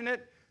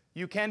passionate,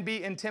 you can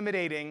be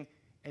intimidating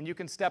and you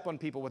can step on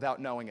people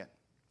without knowing it.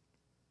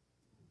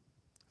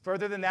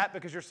 Further than that,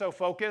 because you're so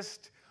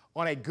focused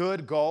on a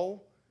good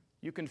goal,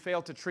 you can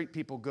fail to treat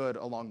people good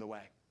along the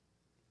way.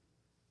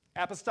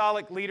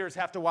 Apostolic leaders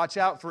have to watch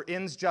out for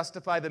ends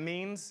justify the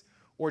means,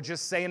 or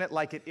just saying it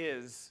like it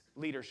is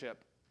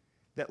leadership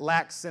that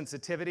lacks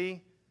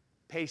sensitivity,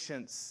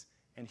 patience,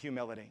 and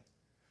humility.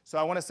 So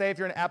I want to say, if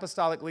you're an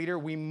apostolic leader,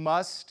 we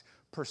must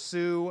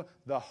pursue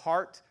the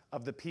heart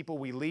of the people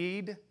we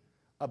lead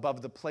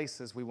above the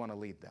places we want to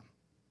lead them.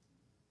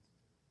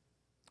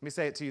 Let me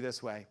say it to you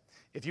this way.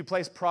 If you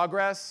place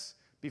progress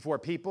before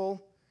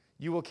people,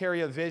 you will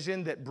carry a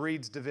vision that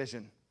breeds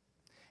division.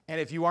 And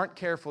if you aren't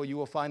careful, you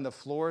will find the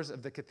floors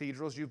of the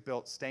cathedrals you've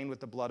built stained with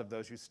the blood of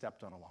those you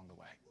stepped on along the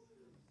way.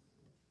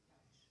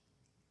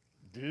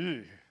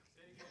 Dude.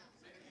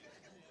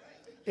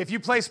 If you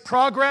place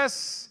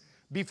progress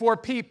before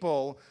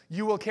people,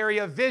 you will carry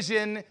a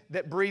vision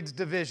that breeds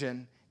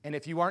division. And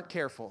if you aren't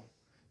careful,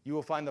 You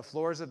will find the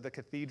floors of the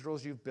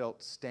cathedrals you've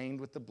built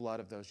stained with the blood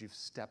of those you've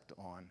stepped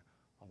on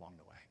along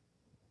the way.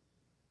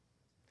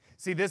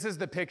 See, this is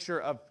the picture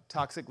of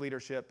toxic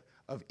leadership,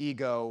 of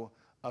ego,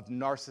 of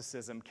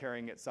narcissism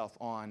carrying itself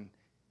on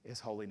is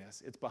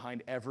holiness. It's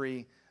behind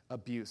every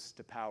abuse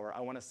to power.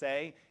 I want to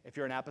say, if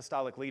you're an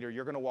apostolic leader,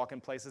 you're going to walk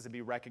in places and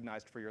be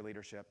recognized for your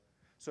leadership.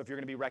 So if you're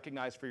going to be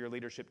recognized for your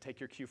leadership, take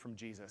your cue from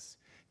Jesus.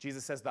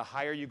 Jesus says the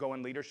higher you go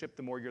in leadership,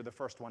 the more you're the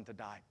first one to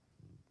die.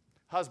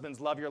 Husbands,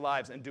 love your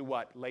lives and do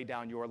what? Lay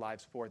down your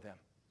lives for them.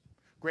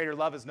 Greater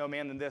love is no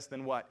man than this,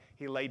 than what?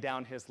 He laid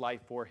down his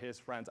life for his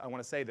friends. I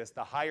want to say this.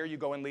 The higher you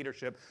go in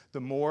leadership, the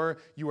more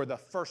you are the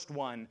first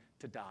one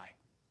to die.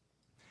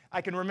 I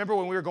can remember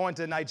when we were going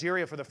to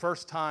Nigeria for the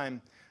first time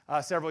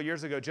several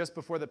years ago, just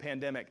before the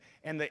pandemic,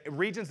 and the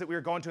regions that we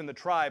were going to in the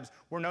tribes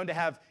were known to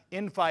have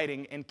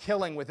infighting and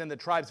killing within the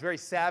tribes, very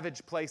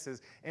savage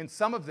places, and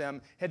some of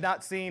them had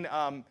not seen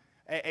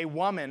a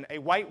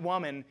white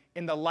woman,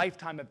 in the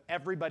lifetime of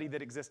everybody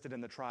that existed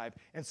in the tribe.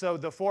 And so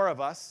the four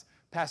of us,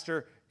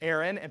 Pastor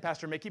Aaron and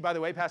Pastor Mickey, by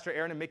the way, Pastor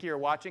Aaron and Mickey are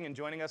watching and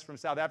joining us from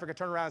South Africa.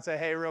 Turn around and say,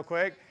 hey, real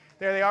quick.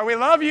 There they are. We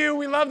love you.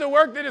 We love the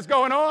work that is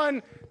going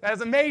on. That is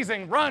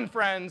amazing. Run,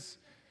 friends.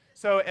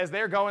 So as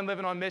they're going,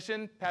 living on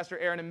mission, Pastor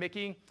Aaron and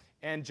Mickey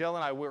and Jill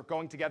and I were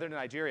going together to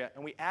Nigeria,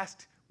 and we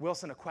asked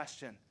Wilson a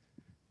question.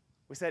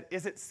 We said,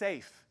 is it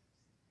safe?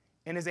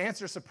 And his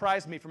answer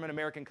surprised me from an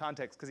American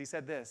context, because he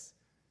said this: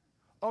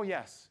 oh,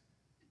 yes,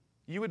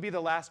 you would be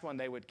the last one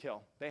they would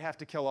kill. They have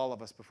to kill all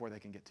of us before they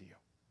can get to you.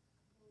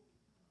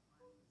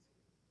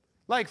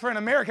 Like, for an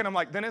American, I'm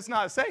like, then it's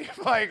not safe.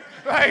 I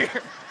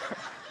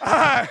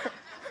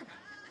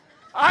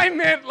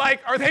meant,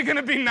 like, are they going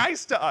to be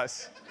nice to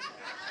us?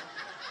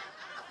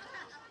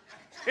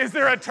 Is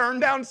there a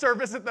turn-down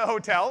service at the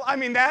hotel? I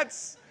mean, they're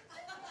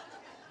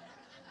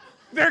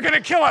going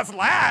to kill us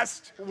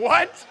last.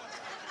 What?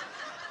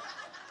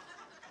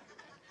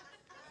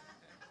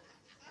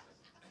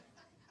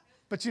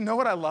 But you know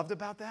what I loved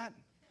about that?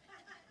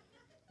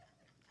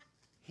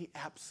 He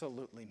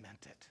absolutely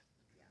meant it.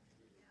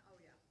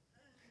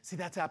 See,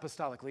 that's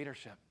apostolic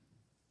leadership.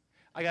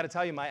 I got to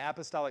tell you, my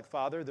apostolic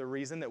father, the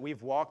reason that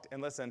we've walked,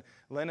 and listen,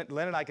 Lynn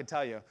and I could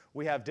tell you,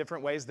 we have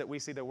different ways that we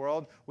see the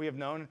world. We have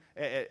known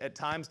at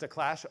times to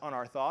clash on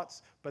our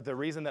thoughts, but the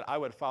reason that I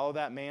would follow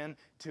that man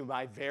to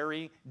my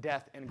very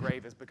death and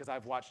grave is because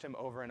I've watched him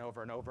over and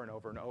over and over and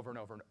over and over and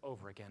over and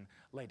over again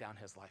lay down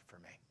his life for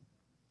me.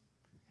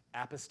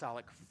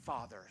 Apostolic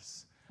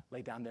fathers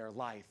lay down their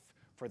life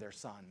for their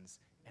sons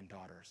and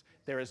daughters.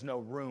 There is no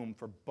room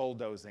for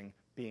bulldozing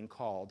being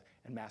called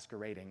and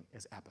masquerading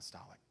as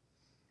apostolic.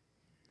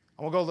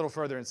 I will go a little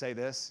further and say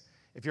this.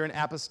 If you're an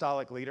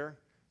apostolic leader,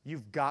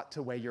 you've got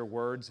to weigh your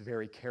words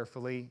very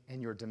carefully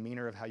and your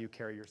demeanor of how you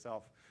carry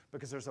yourself,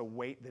 because there's a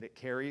weight that it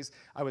carries.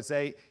 I would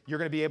say you're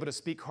going to be able to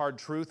speak hard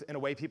truth in a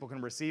way people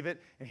can receive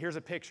it. And here's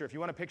a picture. If you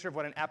want a picture of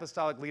what an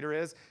apostolic leader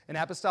is, an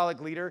apostolic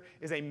leader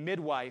is a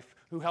midwife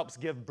who helps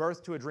give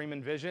birth to a dream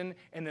and vision,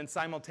 and then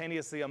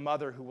simultaneously a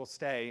mother who will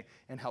stay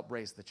and help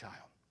raise the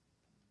child.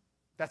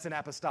 That's an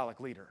apostolic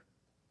leader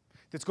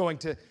that's going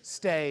to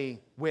stay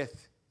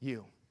with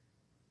you.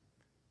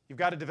 You've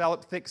got to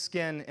develop thick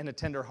skin and a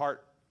tender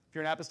heart. If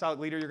you're an apostolic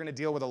leader, you're going to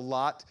deal with a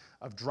lot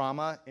of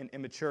drama and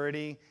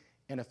immaturity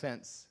and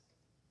offense.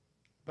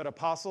 But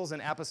apostles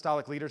and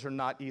apostolic leaders are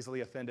not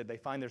easily offended. They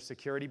find their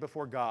security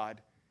before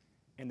God,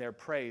 and they're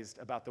praised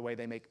about the way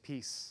they make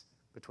peace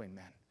between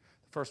men.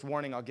 The first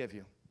warning I'll give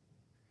you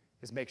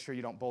is make sure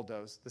you don't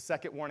bulldoze. The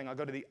second warning, I'll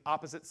go to the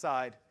opposite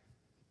side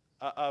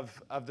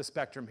of the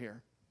spectrum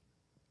here,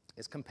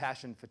 is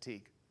compassion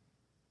fatigue.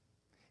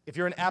 If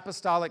you're an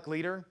apostolic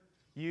leader,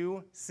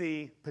 you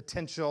see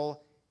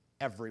potential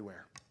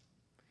everywhere.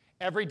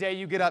 Every day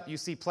you get up, you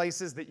see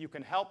places that you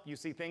can help. You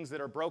see things that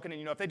are broken. And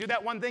you know, if they do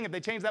that one thing, if they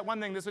change that one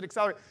thing, this would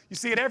accelerate. You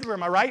see it everywhere.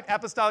 Am I right?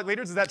 Apostolic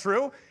leaders, is that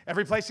true?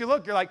 Every place you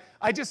look, you're like,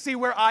 I just see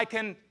where I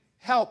can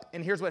help.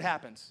 And here's what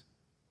happens.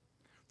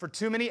 For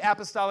too many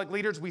apostolic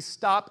leaders, we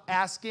stop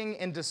asking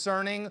and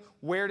discerning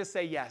where to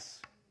say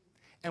yes.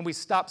 And we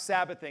stop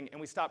Sabbathing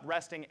and we stop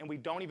resting, and we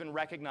don't even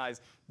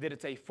recognize that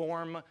it's a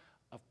form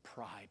of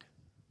pride.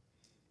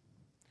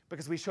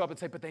 Because we show up and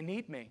say, but they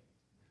need me.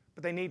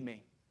 But they need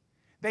me.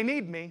 They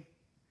need me.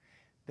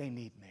 They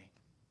need me.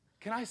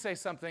 Can I say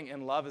something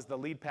in love as the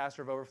lead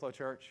pastor of Overflow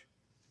Church?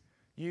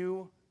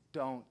 You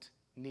don't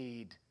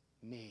need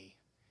me.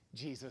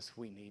 Jesus,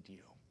 we need you.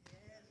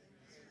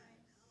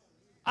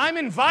 I'm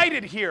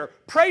invited here.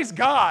 Praise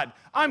God.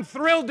 I'm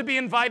thrilled to be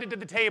invited to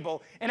the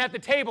table. And at the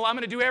table, I'm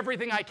going to do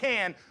everything I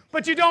can.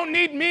 But you don't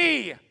need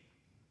me.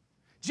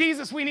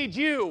 Jesus, we need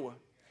you.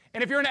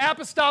 And if you're an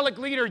apostolic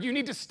leader, you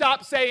need to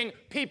stop saying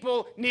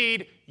people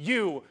need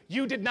you.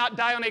 You did not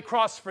die on a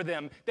cross for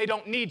them. They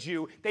don't need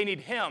you. They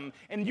need him.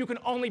 And you can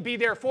only be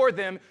there for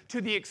them to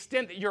the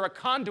extent that you're a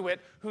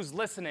conduit who's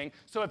listening.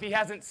 So if he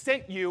hasn't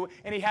sent you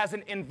and he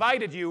hasn't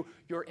invited you,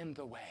 you're in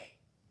the way.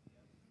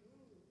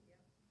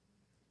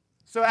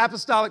 So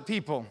apostolic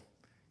people,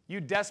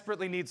 you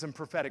desperately need some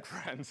prophetic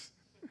friends.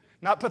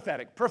 Not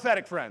pathetic,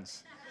 prophetic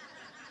friends.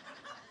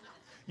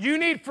 You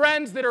need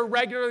friends that are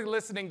regularly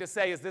listening to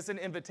say, is this an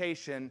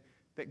invitation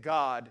that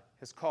God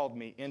has called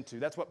me into?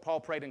 That's what Paul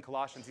prayed in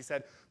Colossians. He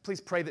said,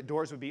 please pray that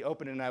doors would be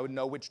open and I would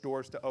know which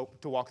doors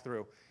to walk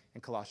through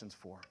in Colossians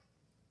 4.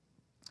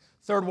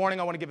 Third warning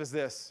I want to give is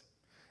this.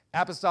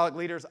 Apostolic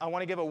leaders, I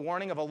want to give a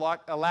warning of a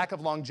lack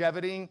of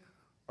longevity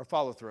or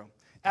follow-through.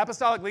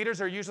 Apostolic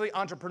leaders are usually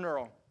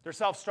entrepreneurial. They're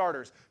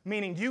self-starters,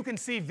 meaning you can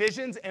see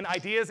visions and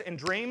ideas and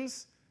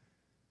dreams,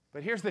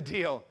 but here's the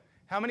deal.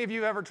 How many of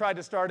you have ever tried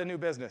to start a new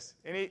business?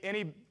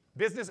 Any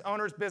business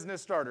owners,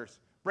 business starters?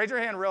 Raise your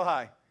hand real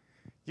high.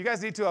 You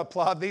guys need to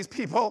applaud these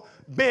people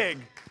big.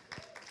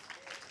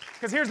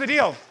 Because here's the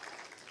deal.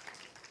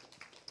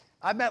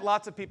 I've met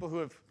lots of people who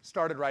have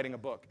started writing a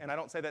book, and I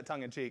don't say that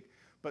tongue-in-cheek,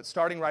 but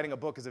starting writing a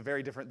book is a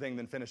very different thing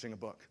than finishing a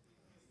book.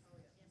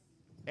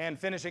 And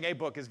finishing a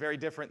book is very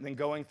different than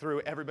going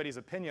through everybody's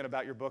opinion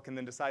about your book and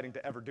then deciding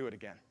to ever do it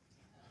again.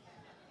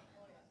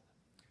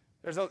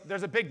 There's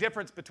a big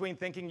difference between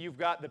thinking you've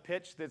got the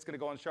pitch that's going to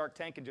go on Shark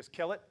Tank and just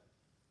kill it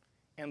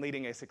and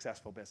leading a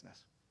successful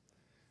business.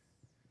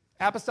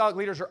 Apostolic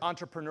leaders are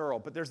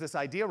entrepreneurial, but there's this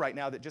idea right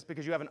now that just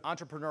because you have an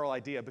entrepreneurial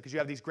idea, because you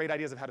have these great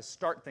ideas of how to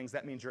start things,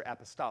 that means you're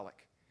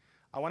apostolic.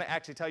 I want to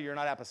actually tell you you're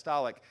not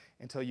apostolic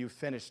until you've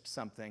finished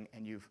something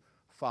and you've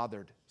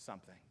fathered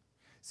something.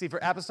 See, for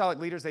apostolic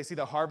leaders, they see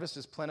the harvest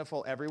is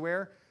plentiful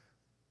everywhere,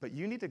 but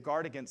you need to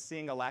guard against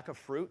seeing a lack of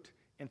fruit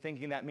and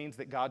thinking that means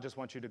that God just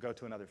wants you to go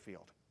to another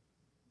field.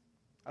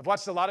 I've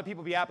watched a lot of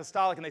people be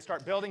apostolic and they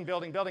start building,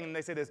 and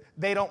they say this,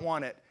 they don't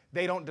want it,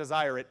 they don't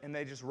desire it, and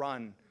they just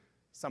run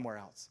somewhere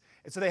else.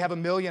 And so they have a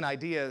million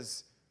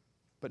ideas,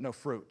 but no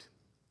fruit.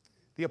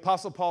 The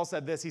Apostle Paul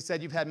said this, he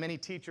said, you've had many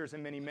teachers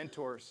and many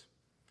mentors.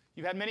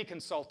 You've had many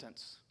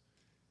consultants,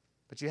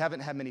 but you haven't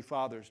had many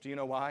fathers. Do you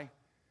know why?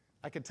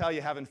 I could tell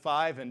you having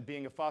 5 and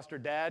being a foster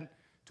dad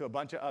to a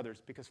bunch of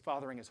others, because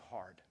fathering is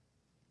hard.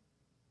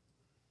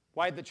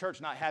 Why did the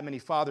church not have many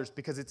fathers?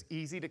 Because it's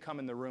easy to come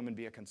in the room and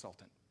be a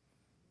consultant.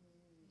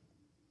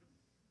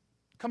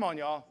 Come on,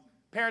 y'all.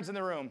 Parents in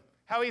the room,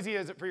 how easy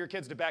is it for your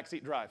kids to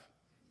backseat drive?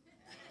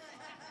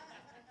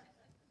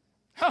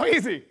 How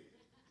easy?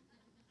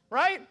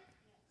 Right?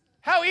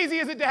 How easy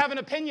is it to have an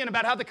opinion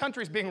about how the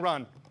country's being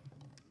run?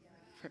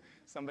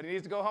 Somebody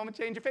needs to go home and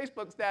change your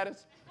Facebook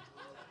status.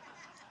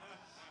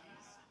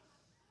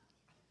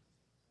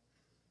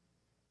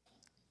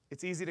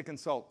 It's easy to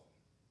consult.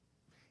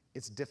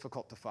 It's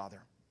difficult to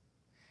father.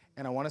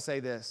 And I want to say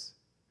this.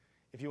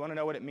 If you want to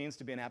know what it means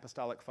to be an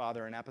apostolic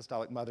father, an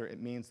apostolic mother,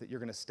 it means that you're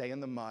going to stay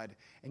in the mud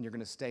and you're going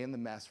to stay in the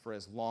mess for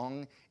as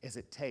long as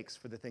it takes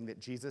for the thing that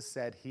Jesus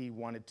said he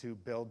wanted to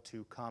build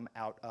to come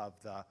out of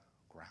the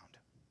ground.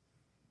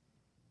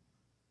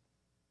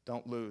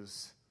 Don't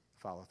lose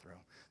follow through.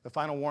 The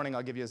final warning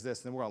I'll give you is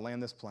this, then we're going to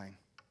land this plane.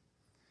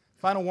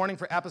 Final warning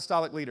for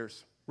apostolic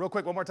leaders. Real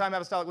quick, one more time,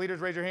 apostolic leaders,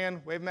 raise your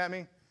hand, wave them at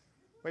me.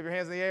 Wave your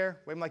hands in the air,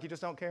 wave them like you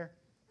just don't care.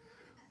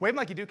 Wave them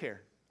like you do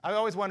care. I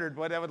always wondered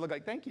what that would look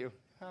like. Thank you.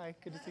 Hi,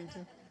 good to see you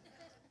too.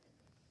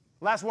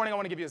 Last warning I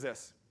want to give you is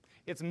this.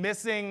 It's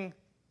missing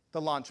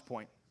the launch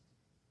point.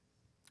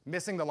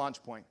 Missing the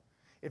launch point.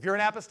 If you're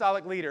an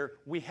apostolic leader,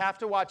 we have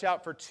to watch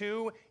out for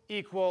 2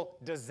 equal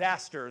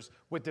disasters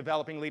with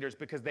developing leaders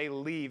because they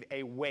leave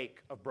a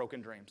wake of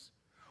broken dreams.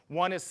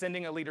 One is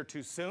sending a leader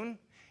too soon,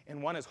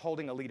 and one is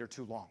holding a leader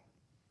too long.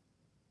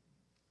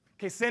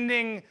 Okay,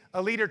 sending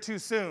a leader too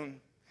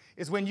soon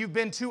is when you've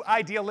been too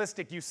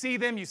idealistic. You see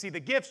them, you see the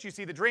gifts, you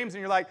see the dreams,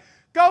 and you're like,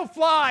 go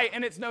fly!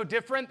 And it's no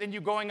different than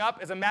you going up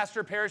as a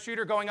master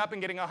parachuter, going up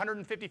and getting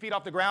 150 feet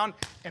off the ground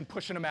and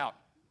pushing them out.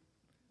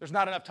 There's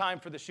not enough time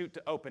for the chute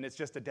to open. It's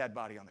just a dead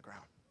body on the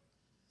ground.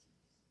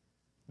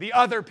 The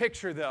other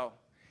picture, though,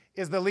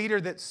 is the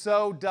leader that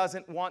so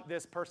doesn't want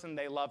this person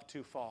they love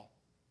to fall,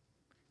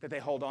 that they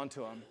hold on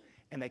to them,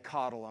 and they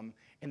coddle them,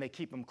 and they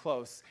keep them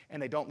close,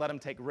 and they don't let them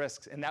take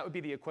risks. And that would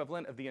be the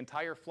equivalent of the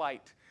entire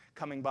flight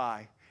coming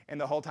by, and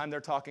the whole time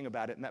they're talking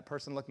about it, and that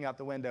person looking out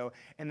the window,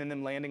 and then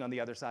them landing on the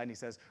other side, and he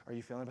says, are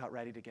you feeling about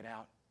ready to get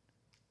out?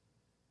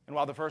 And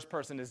while the first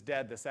person is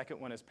dead, the second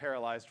one is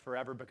paralyzed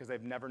forever because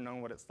they've never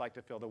known what it's like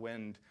to feel the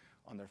wind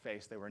on their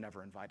face. They were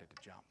never invited to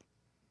jump.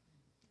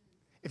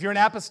 If you're an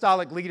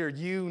apostolic leader,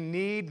 you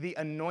need the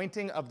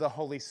anointing of the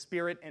Holy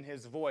Spirit and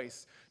his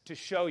voice to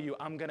show you,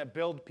 I'm going to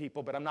build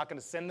people, but I'm not going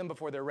to send them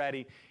before they're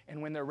ready.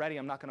 And when they're ready,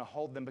 I'm not going to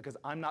hold them because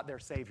I'm not their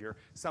Savior.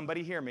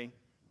 Somebody hear me,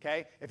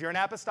 okay? If you're an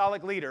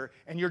apostolic leader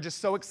and you're just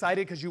so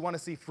excited because you want to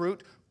see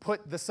fruit,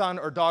 put the son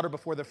or daughter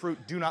before the fruit.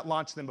 Do not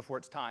launch them before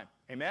it's time.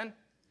 Amen?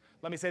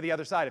 Let me say the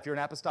other side. If you're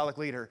an apostolic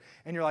leader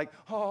and you're like,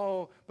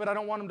 oh, but I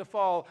don't want them to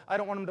fall. I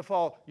don't want them to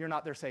fall. You're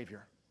not their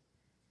Savior.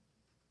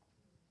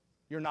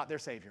 You're not their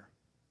Savior.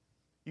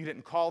 You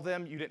didn't call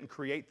them. You didn't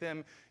create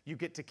them. You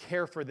get to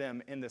care for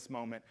them in this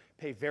moment.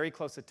 Pay very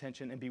close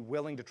attention and be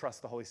willing to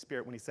trust the Holy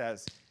Spirit when he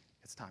says,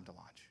 it's time to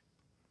launch.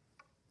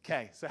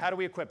 Okay, so how do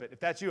we equip it? If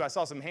that's you, I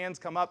saw some hands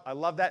come up. I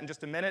love that. In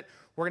just a minute,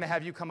 we're going to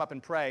have you come up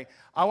and pray.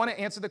 I want to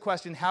answer the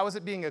question, how is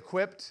it being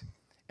equipped?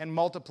 and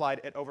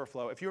multiplied at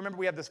overflow. If you remember,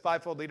 we have this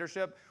fivefold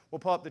leadership. We'll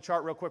pull up the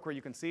chart real quick where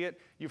you can see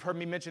it. You've heard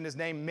me mention his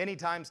name many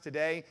times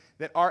today,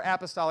 that our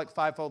apostolic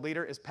fivefold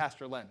leader is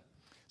Pastor Lynn.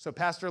 So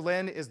Pastor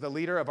Lynn is the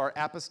leader of our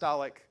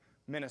apostolic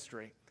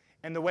ministry.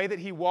 And the way that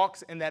he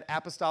walks in that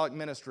apostolic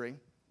ministry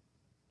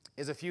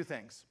is a few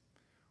things.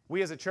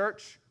 We as a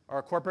church are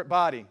a corporate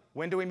body.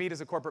 When do we meet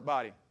as a corporate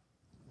body?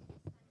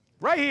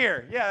 Right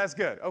here. Yeah, that's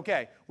good.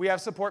 Okay. We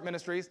have support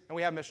ministries and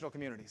we have missional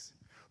communities.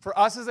 For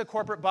us as a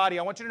corporate body,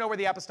 I want you to know where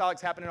the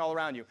apostolic's happening all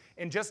around you.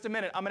 In just a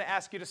minute, I'm going to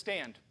ask you to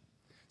stand.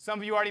 Some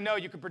of you already know,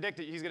 you can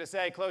predict it. He's going to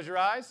say, close your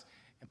eyes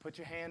and put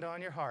your hand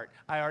on your heart.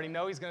 I already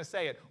know he's going to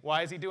say it.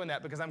 Why is he doing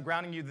that? Because I'm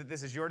grounding you that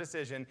this is your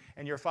decision,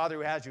 and your Father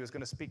who has you is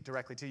going to speak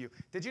directly to you.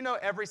 Did you know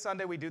every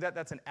Sunday we do that?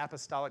 That's an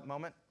apostolic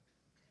moment.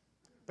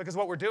 Because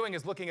what we're doing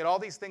is looking at all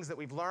these things that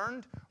we've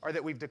learned, or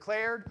that we've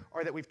declared,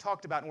 or that we've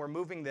talked about, and we're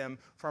moving them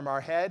from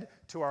our head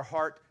to our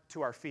heart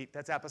to our feet.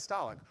 That's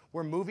apostolic.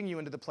 We're moving you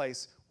into the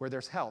place where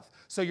there's health.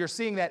 So you're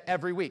seeing that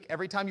every week.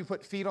 Every time you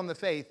put feet on the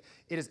faith,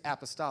 it is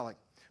apostolic.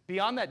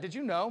 Beyond that, did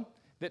you know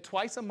that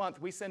twice a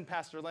month we send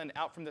Pastor Lynn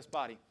out from this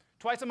body?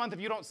 Twice a month, if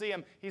you don't see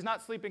him, he's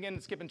not sleeping in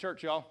and skipping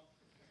church, y'all.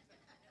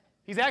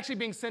 He's actually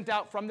being sent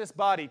out from this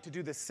body to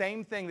do the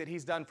same thing that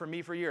he's done for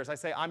me for years. I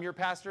say, I'm your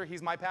pastor,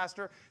 he's my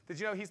pastor. Did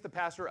you know he's the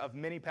pastor of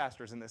many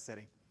pastors in this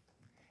city?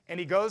 And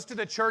he goes to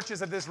the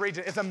churches of this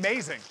region. It's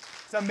amazing.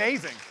 It's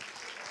amazing.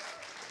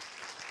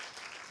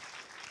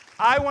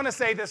 I want to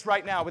say this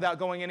right now without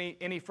going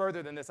any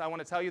further than this. I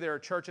want to tell you there are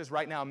churches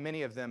right now,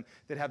 many of them,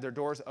 that have their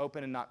doors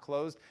open and not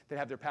closed, that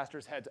have their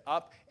pastors' heads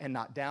up and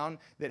not down,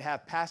 that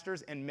have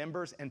pastors and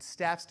members and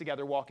staffs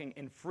together walking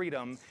in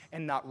freedom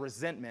and not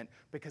resentment,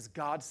 because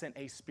God sent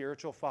a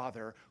spiritual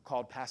father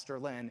called Pastor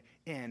Lynn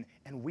in,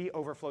 and we,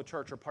 Overflow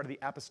Church, are part of the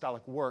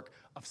apostolic work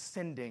of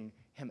sending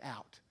him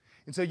out.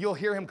 And so you'll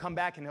hear him come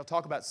back and he'll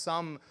talk about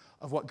some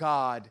of what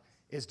God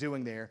is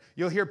doing there.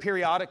 You'll hear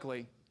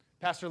periodically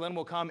Pastor Lynn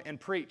will come and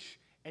preach,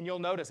 and you'll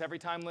notice every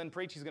time Lynn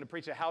preaches, he's going to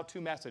preach a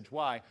how-to message.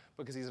 Why?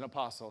 Because he's an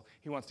apostle.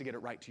 He wants to get it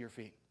right to your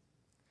feet.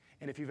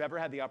 And if you've ever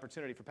had the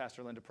opportunity for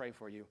Pastor Lynn to pray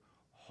for you,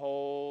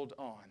 hold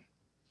on.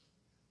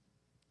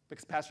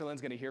 Because Pastor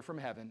Lynn's going to hear from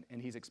heaven,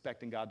 and he's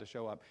expecting God to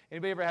show up.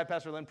 Anybody ever had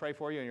Pastor Lynn pray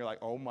for you, and you're like,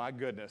 oh my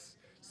goodness,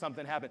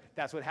 something happened?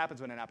 That's what happens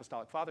when an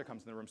apostolic father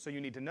comes in the room. So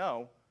you need to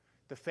know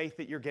the faith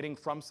that you're getting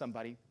from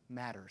somebody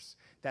matters.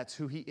 That's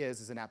who he is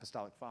as an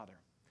apostolic father.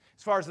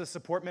 As far as the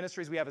support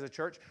ministries we have as a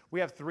church, we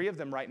have 3 of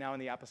them right now in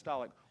the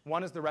apostolic.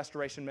 One is the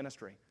restoration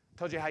ministry. I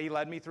told you how he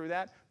led me through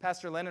that.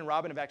 Pastor Lynn and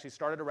Robin have actually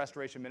started a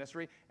restoration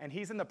ministry, and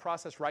he's in the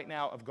process right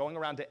now of going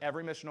around to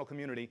every missional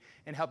community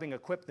and helping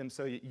equip them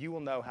so that you will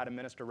know how to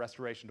minister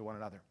restoration to one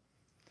another.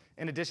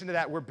 In addition to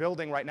that, we're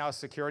building right now a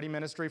security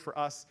ministry for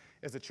us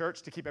as a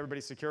church to keep everybody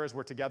secure as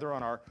we're together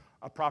on our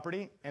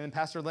property. And then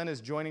Pastor Lynn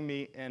is joining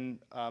me in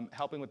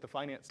helping with the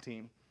finance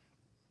team,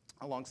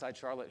 alongside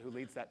Charlotte, who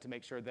leads that, to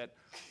make sure that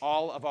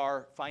all of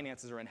our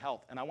finances are in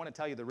health. And I want to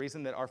tell you, the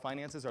reason that our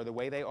finances are the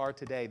way they are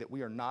today, that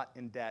we are not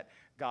in debt,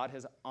 God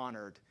has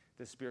honored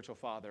the spiritual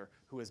father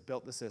who has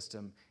built the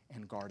system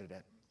and guarded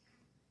it.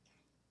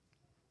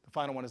 The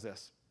final one is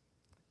this.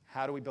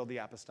 How do we build the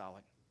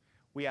apostolic?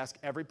 We ask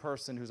every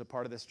person who's a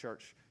part of this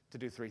church to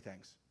do 3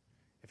 things.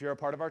 If you're a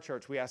part of our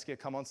church, we ask you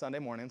to come on Sunday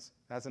mornings.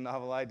 That's a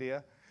novel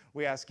idea.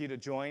 We ask you to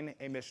join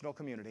a missional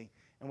community,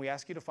 and we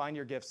ask you to find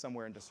your gifts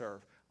somewhere and to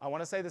serve. I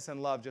want to say this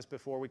in love just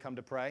before we come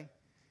to pray.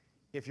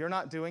 If you're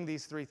not doing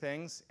these 3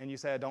 things and you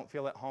say, I don't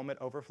feel at home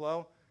at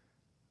Overflow,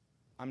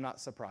 I'm not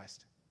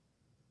surprised.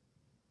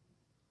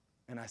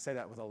 And I say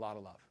that with a lot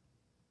of love.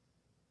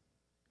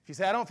 If you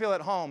say, I don't feel at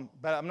home,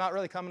 but I'm not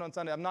really coming on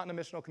Sunday, I'm not in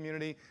a missional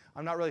community,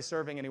 I'm not really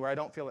serving anywhere, I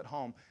don't feel at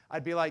home,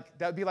 that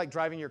would be like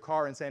driving your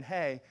car and saying,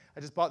 hey, I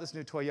just bought this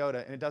new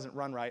Toyota and it doesn't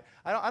run right.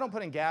 I don't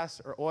put in gas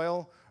or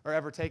oil or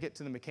ever take it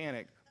to the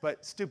mechanic,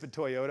 but stupid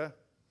Toyota.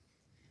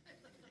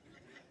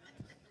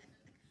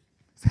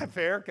 Is that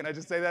fair? Can I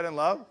just say that in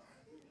love?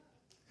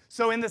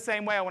 So in the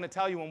same way, I want to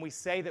tell you, when we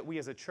say that we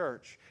as a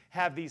church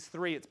have these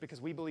 3, it's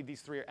because we believe these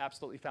 3 are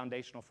absolutely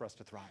foundational for us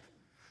to thrive.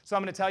 So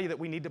I'm going to tell you that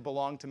we need to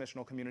belong to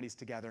missional communities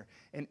together.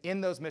 And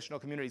in those missional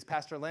communities,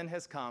 Pastor Lynn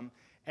has come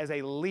as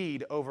a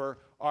lead over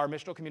our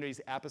missional community's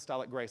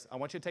apostolic grace. I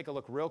want you to take a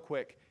look real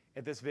quick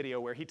at this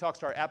video where he talks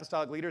to our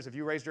apostolic leaders. If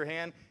you raised your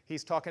hand,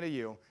 he's talking to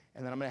you.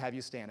 And then I'm going to have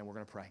you stand and we're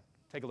going to pray.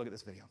 Take a look at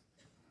this video.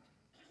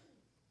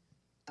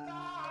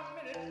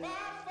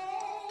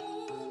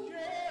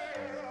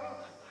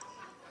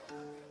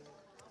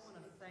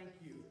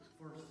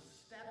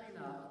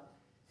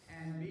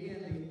 And being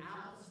the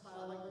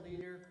apostolic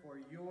leader for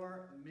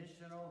your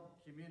missional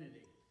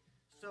community.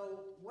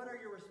 So, what are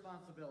your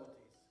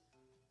responsibilities?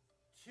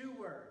 2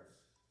 words.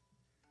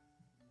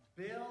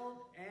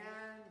 Build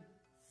and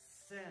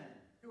send.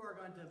 You are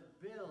going to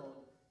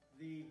build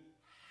the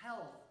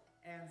health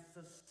and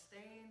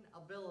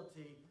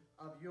sustainability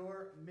of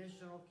your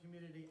missional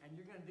community, and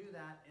you're going to do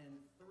that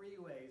in 3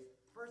 ways.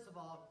 First of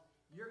all,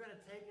 you're going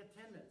to take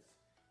attendance.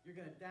 You're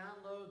going to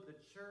download the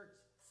Church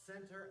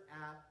Center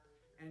app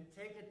and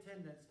take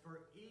attendance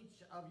for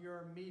each of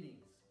your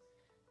meetings.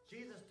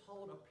 Jesus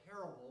told a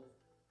parable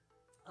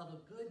of a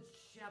good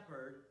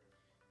shepherd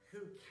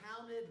who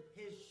counted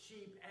his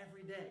sheep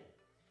every day.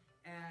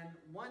 And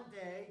one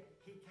day,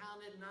 he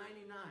counted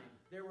 99.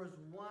 There was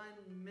one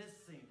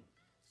missing.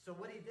 So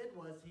what he did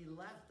was he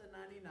left the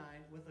 99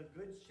 with a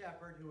good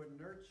shepherd who would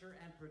nurture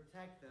and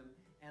protect them,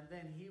 and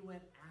then he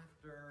went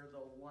after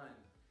the one.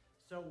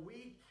 So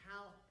we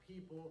count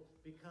people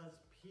because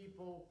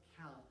people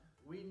count.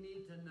 We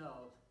need to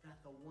know that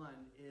the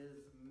one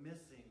is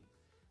missing.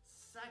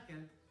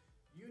 Second,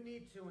 you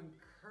need to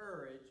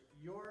encourage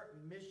your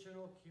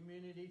missional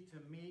community to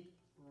meet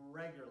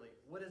regularly.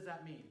 What does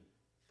that mean?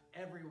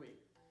 Every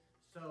week.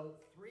 So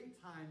 3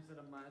 times in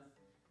a month,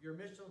 your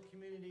missional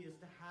community is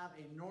to have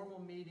a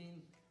normal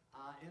meeting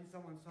in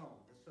someone's home.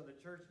 So the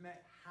church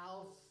met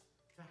house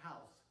to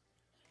house.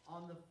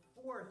 On the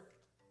 4th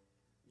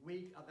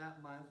week of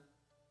that month,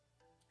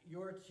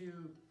 you're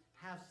to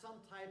have some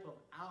type of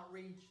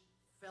outreach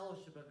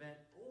fellowship event,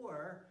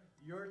 or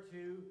you're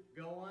to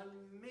go on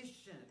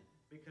mission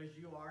because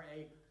you are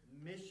a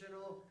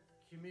missional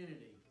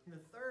community. And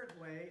the third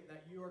way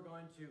that you are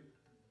going to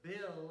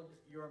build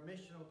your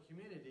missional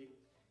community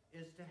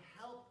is to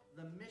help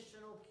the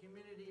missional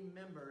community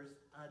members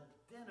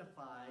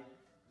identify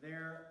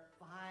their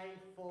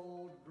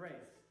 5-fold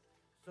grace,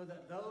 so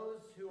that those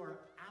who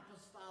are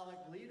apostolic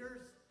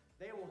leaders,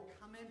 they will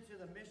come into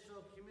the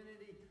missional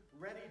community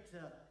ready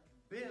to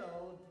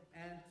build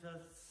and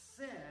to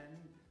send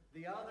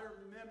the other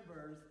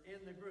members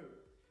in the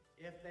group.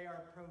 If they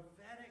are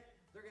prophetic,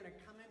 they're going to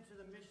come into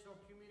the missional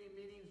community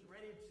meetings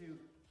ready to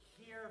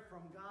hear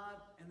from God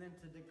and then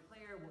to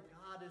declare what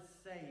God is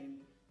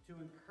saying, to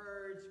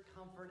encourage,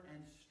 comfort,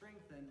 and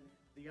strengthen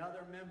the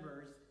other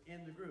members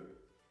in the group.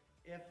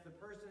 If the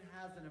person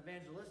has an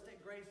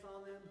evangelistic grace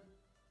on them,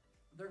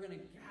 they're going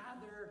to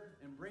gather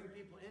and bring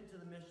people into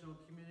the missional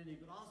community,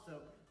 but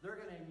also they're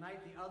going to ignite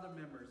the other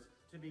members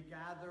to be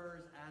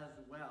gatherers as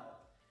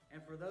well.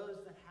 And for those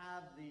that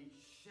have the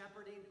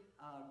shepherding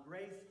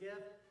grace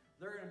gift,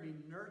 they're going to be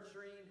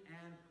nurturing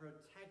and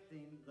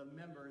protecting the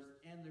members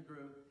in the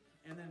group.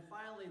 And then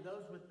finally,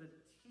 those with the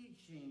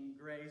teaching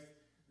grace,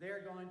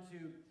 they're going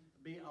to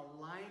be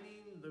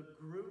aligning the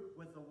group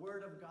with the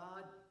Word of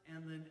God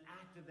and then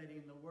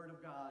activating the Word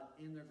of God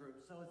in the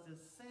group. So it's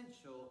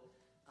essential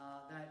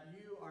that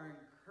you are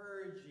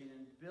encouraging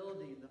and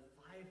building the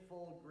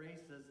 5-fold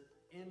graces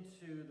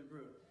into the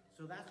group.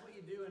 So that's what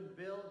you do and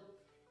build.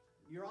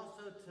 You're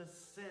also to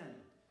send.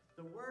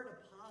 The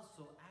word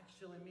apostle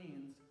actually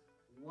means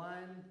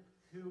one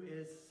who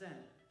is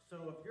sent.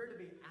 So if you're to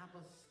be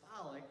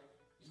apostolic,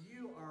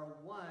 you are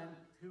one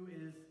who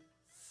is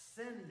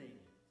sending.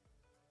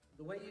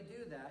 The way you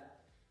do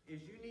that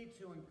is you need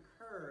to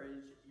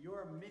encourage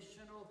your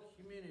missional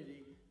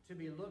community to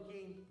be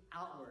looking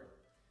outward,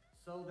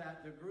 so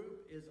that the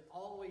group is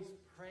always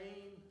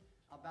praying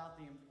about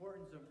the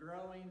importance of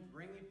growing,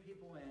 bringing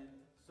people in,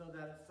 so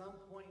that at some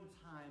point in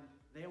time,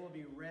 they will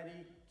be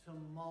ready to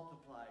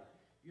multiply.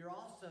 You're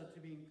also to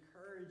be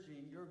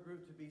encouraging your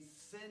group to be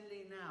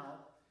sending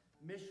out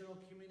missional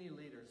community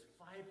leaders,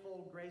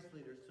 5-fold grace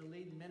leaders, to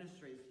lead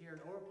ministries here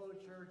at Overflow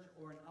Church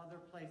or in other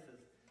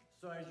places.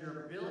 So as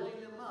you're building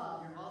them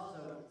up, you're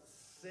also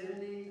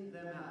sending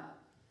them out.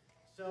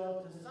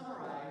 So to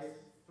summarize,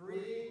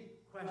 3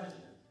 questions.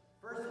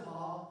 First of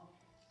all,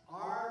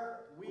 are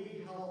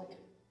we healthy?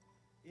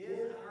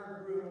 Is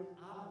our group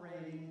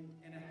operating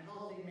in a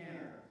healthy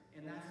manner?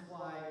 And that's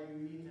why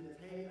you need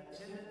to take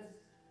attendance,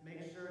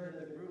 make sure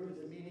that the group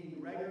is meeting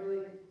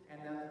regularly, and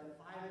that the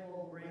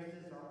 5-fold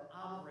graces are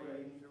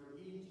operating through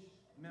each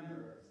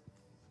member.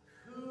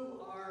 Who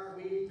are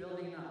we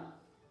building up?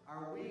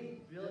 Are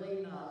we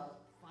building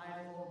up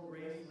 5-fold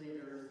grace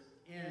leaders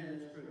in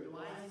this group?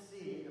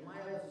 Am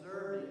I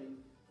observing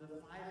the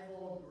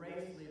 5-fold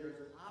grace leaders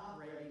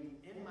operating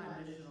in my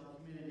missional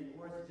community,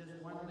 or is it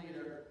just one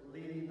leader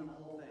leading the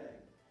whole thing?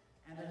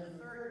 And then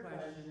the third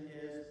question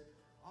is,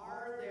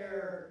 are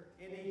there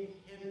any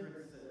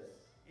hindrances,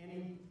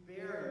 any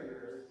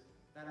barriers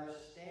that are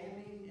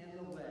standing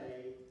in the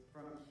way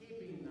from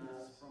keeping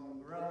us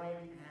from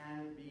growing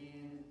and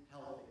being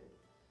healthy?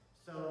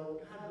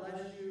 So God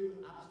bless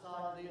you,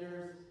 apostolic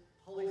leaders.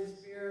 Holy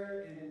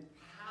Spirit,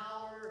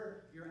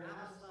 empower your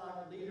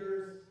apostolic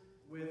leaders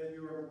with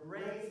your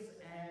grace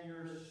and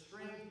your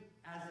strength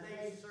as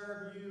they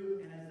serve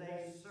you and as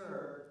they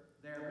serve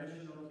their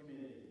missional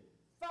community.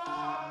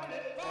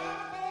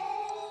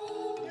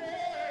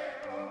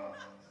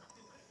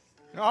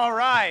 All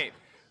right.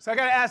 So I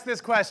got to ask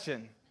this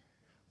question.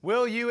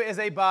 Will you as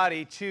a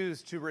body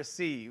choose to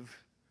receive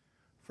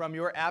from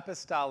your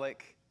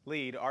apostolic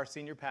lead, our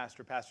senior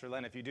pastor, Pastor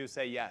Len? If you do,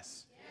 say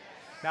yes.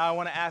 Now, I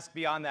want to ask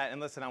beyond that, and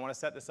listen, I want to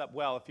set this up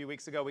well. A few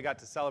weeks ago, we got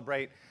to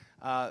celebrate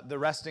the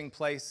resting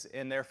place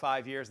in their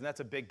 5 years, and that's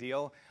a big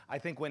deal. I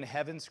think when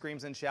heaven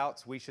screams and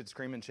shouts, we should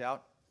scream and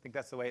shout. I think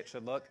that's the way it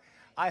should look.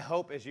 I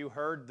hope as you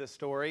heard the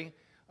story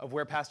of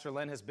where Pastor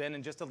Len has been,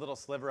 and just a little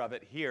sliver of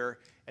it here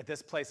at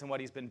this place and what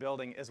he's been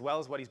building, as well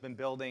as what he's been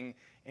building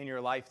in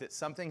your life, that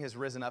something has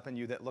risen up in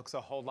you that looks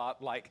a whole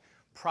lot like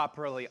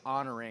properly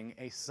honoring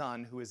a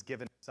son who has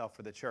given himself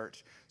for the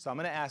church. So I'm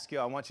going to ask you,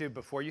 I want you,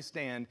 before you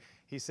stand,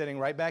 he's sitting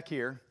right back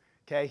here,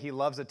 okay? He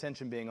loves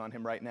attention being on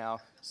him right now.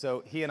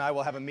 So he and I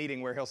will have a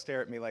meeting where he'll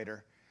stare at me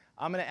later.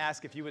 I'm going to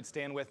ask if you would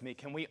stand with me.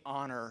 Can we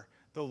honor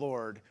the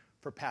Lord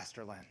for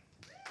Pastor Len?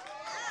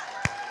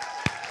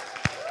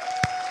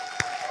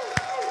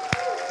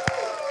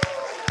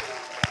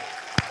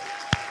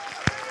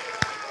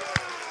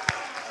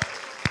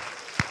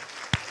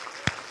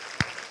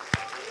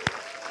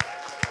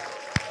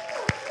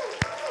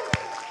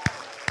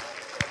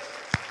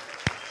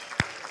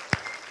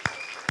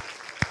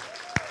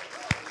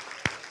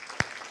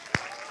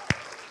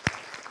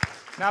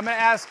 Now I'm going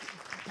to ask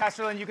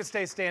Pastor Lynn, you can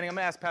stay standing. I'm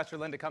going to ask Pastor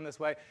Lynn to come this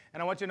way.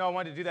 And I want you to know I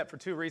wanted to do that for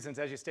two reasons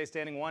as you stay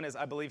standing. One is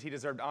I believe he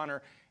deserved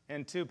honor.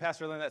 And two,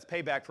 Pastor Lynn, that's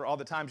payback for all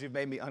the times you've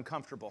made me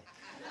uncomfortable.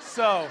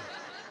 So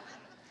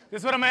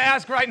this is what I'm going to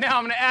ask right now.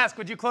 I'm going to ask,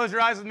 would you close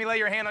your eyes with me, lay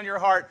your hand on your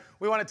heart.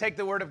 We want to take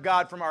the word of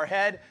God from our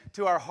head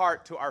to our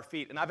heart to our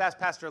feet. And I've asked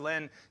Pastor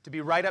Lynn to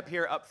be right up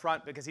here up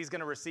front because he's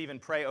going to receive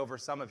and pray over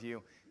some of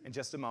you in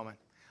just a moment.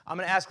 I'm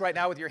going to ask right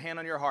now with your hand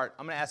on your heart,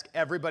 I'm going to ask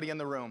everybody in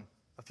the room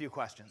a few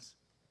questions.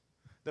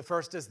 The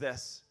first is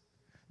this: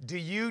 do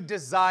you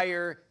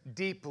desire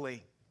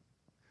deeply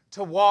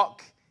to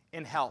walk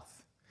in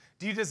health?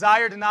 Do you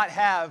desire to not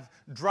have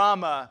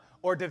drama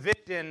or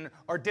division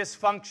or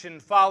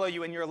dysfunction follow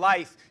you in your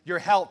life, your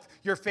health,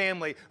 your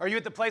family? Are you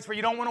at the place where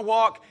you don't want to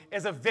walk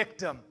as a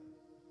victim?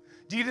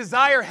 Do you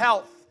desire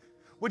health?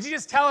 Would you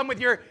just tell him with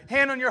your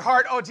hand on your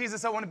heart, oh,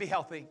 Jesus, I want to be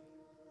healthy.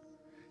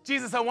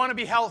 Jesus, I want to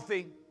be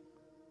healthy.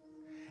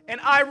 And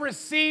I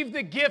receive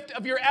the gift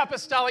of your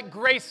apostolic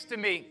grace to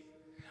me.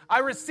 I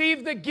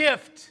receive the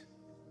gift.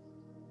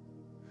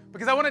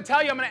 Because I want to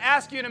tell you, I'm going to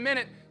ask you in a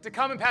minute to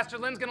come, and Pastor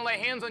Lynn's going to lay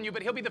hands on you,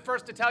 but he'll be the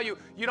first to tell you,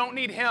 you don't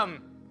need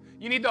him.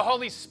 You need the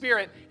Holy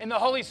Spirit, and the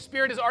Holy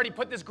Spirit has already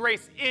put this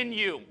grace in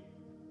you.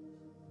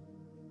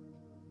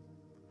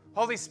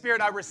 Holy Spirit,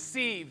 I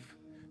receive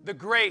the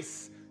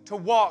grace to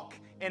walk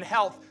in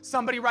health.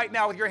 Somebody right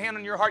now with your hand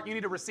on your heart, you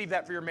need to receive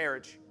that for your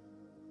marriage.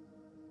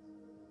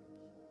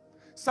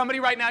 Somebody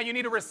right now, you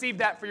need to receive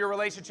that for your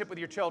relationship with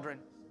your children.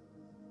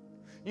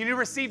 You need to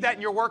receive that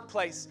in your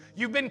workplace.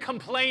 You've been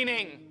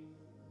complaining.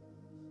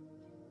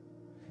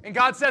 And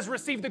God says,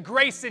 receive the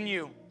grace in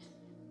you.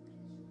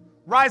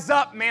 Rise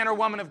up, man or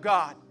woman of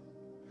God.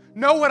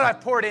 Know what I've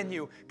poured in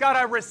you. God,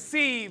 I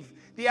receive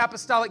the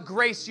apostolic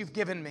grace you've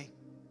given me.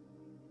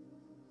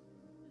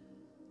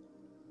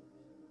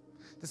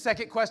 The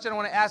second question I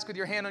want to ask with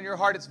your hand on your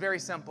heart, it's very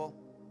simple.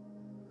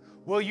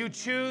 Will you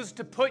choose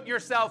to put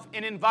yourself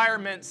in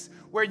environments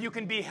where you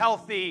can be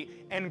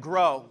healthy and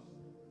grow?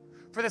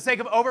 For the sake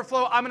of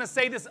overflow, I'm going to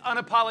say this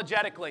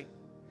unapologetically.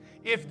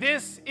 If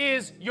this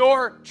is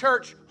your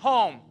church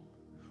home,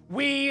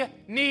 we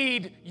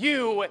need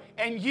you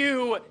and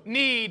you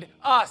need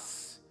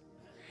us.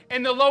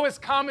 And the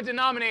lowest common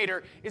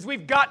denominator is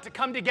we've got to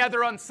come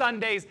together on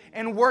Sundays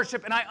and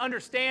worship. And I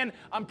understand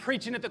I'm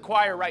preaching at the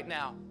choir right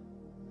now.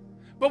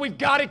 But we've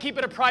got to keep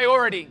it a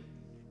priority.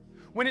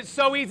 When it's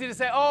so easy to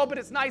say, oh, but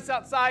it's nice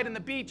outside and the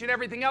beach and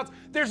everything else.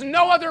 There's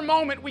no other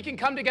moment we can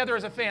come together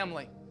as a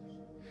family.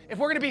 If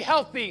we're going to be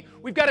healthy,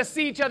 we've got to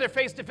see each other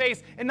face to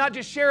face and not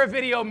just share a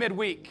video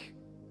midweek.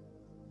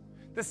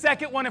 The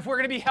second one, if we're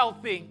going to be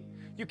healthy,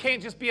 you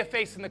can't just be a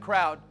face in the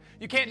crowd.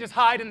 You can't just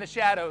hide in the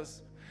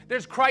shadows.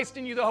 There's Christ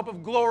in you, the hope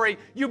of glory.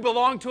 You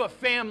belong to a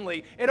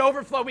family. At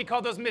Overflow, we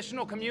call those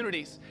missional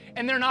communities.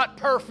 And they're not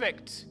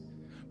perfect,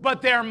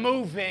 but they're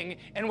moving,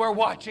 and we're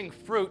watching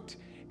fruit.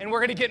 And we're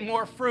going to get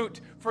more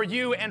fruit for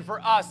you and for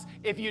us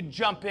if you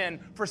jump in.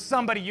 For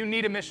somebody, you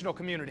need a missional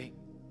community.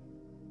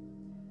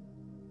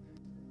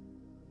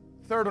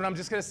 Third one, I'm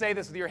just going to say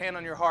this with your hand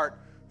on your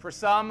heart. For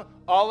some,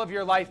 all of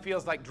your life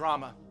feels like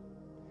drama.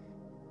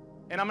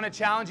 And I'm going to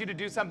challenge you to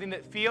do something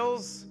that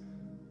feels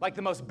like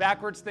the most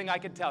backwards thing I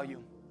could tell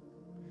you.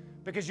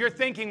 Because you're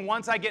thinking,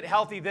 once I get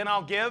healthy, then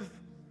I'll give,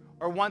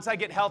 or once I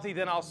get healthy,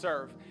 then I'll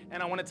serve.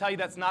 And I want to tell you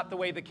that's not the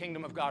way the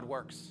kingdom of God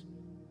works.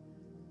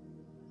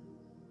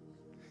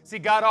 See,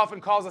 God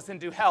often calls us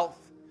into health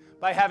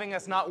by having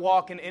us not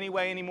walk in any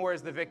way anymore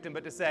as the victim,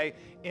 but to say,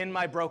 in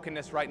my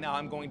brokenness right now,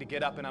 I'm going to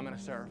get up and I'm going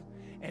to serve.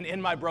 And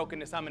in my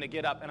brokenness, I'm going to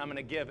get up and I'm going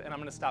to give and I'm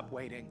going to stop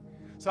waiting.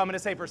 So I'm going to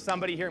say for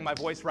somebody hearing my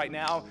voice right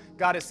now,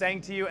 God is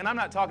saying to you, and I'm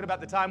not talking about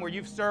the time where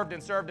you've served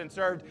and served and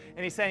served,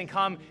 and he's saying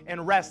come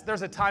and rest.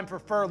 There's a time for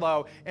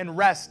furlough and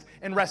rest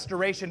and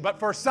restoration. But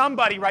for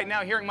somebody right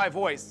now hearing my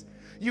voice,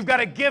 you've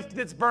got a gift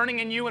that's burning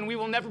in you, and we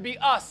will never be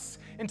us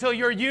until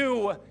you're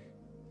you.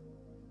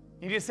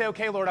 You need to say,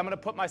 okay, Lord, I'm going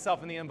to put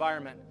myself in the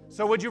environment.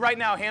 So would you right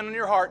now, hand on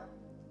your heart,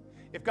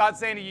 if God's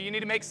saying to you, you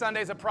need to make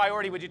Sundays a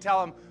priority, would you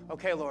tell him,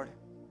 okay, Lord.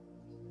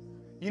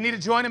 You need to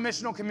join a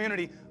missional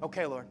community.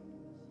 Okay, Lord.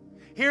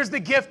 Here's the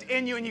gift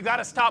in you, and you got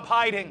to stop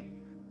hiding.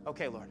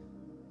 Okay, Lord.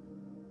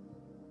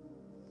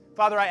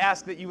 Father, I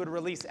ask that you would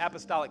release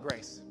apostolic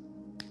grace.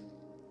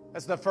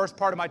 That's the first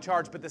part of my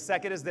charge, but the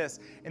second is this,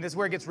 and this is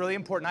where it gets really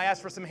important. I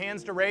ask for some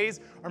hands to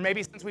raise, or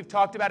maybe since we've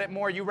talked about it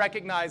more, you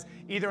recognize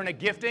either in a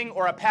gifting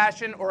or a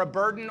passion or a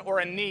burden or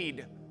a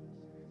need.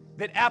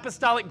 that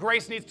apostolic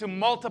grace needs to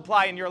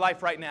multiply in your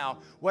life right now.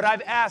 What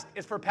I've asked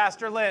is for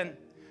Pastor Lynn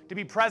to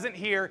be present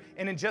here,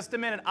 and in just a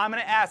minute, I'm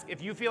going to ask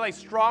if you feel a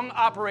strong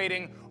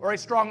operating or a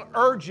strong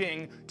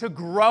urging to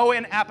grow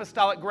in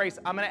apostolic grace.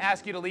 I'm going to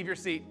ask you to leave your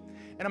seat,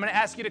 and I'm going to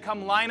ask you to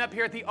come line up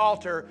here at the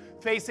altar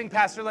facing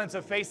Pastor Lynn,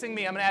 so facing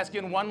me. I'm going to ask you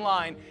in one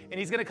line, and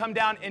he's going to come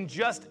down and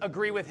just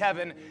agree with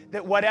heaven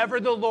that whatever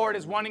the Lord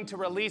is wanting to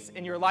release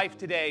in your life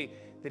today,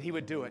 that he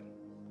would do it.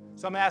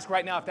 So I'm going to ask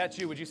right now, if that's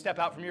you, would you step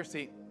out from your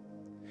seat?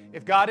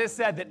 If God has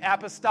said that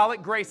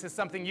apostolic grace is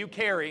something you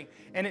carry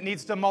and it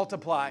needs to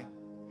multiply,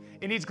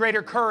 it needs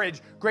greater courage,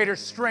 greater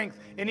strength.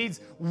 It needs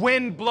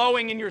wind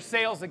blowing in your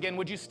sails again.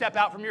 Would you step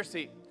out from your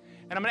seat?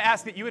 And I'm going to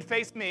ask that you would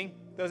face me.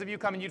 Those of you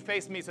coming, you'd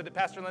face me so that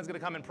Pastor Lynn's going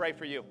to come and pray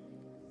for you.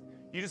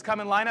 You just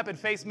come and line up and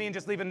face me and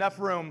just leave enough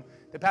room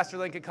that Pastor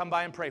Lynn can come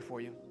by and pray for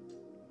you.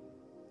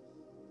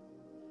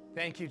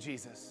 Thank you,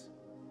 Jesus.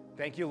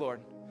 Thank you,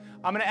 Lord.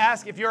 I'm going to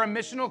ask if you're a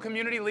missional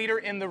community leader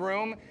in the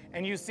room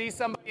and you see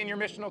somebody in your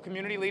missional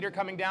community leader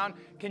coming down,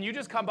 can you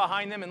just come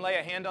behind them and lay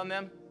a hand on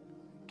them?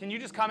 Can you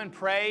just come and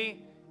pray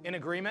in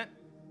agreement?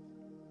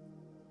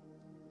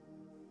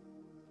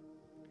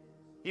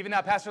 Even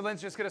now, Pastor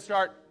Lynn's just going to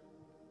start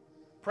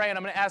praying.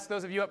 I'm going to ask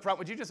those of you up front,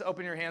 would you just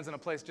open your hands in a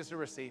place just to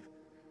receive?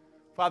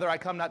 Father, I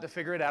come not to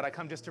figure it out. I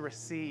come just to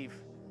receive.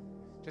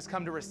 Just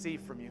come to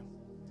receive from you.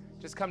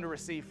 Just come to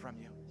receive from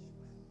you.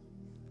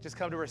 Just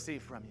come to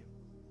receive from you.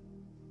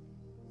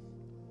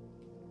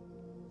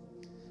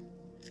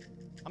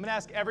 I'm going to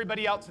ask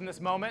everybody else in this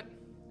moment,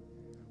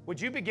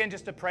 would you begin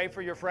just to pray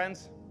for your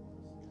friends?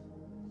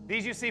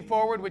 These you see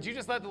forward, would you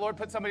just let the Lord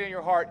put somebody in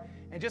your heart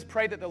and just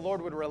pray that the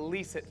Lord would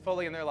release it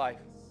fully in their life?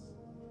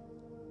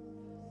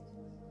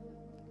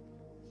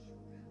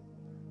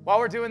 While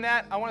we're doing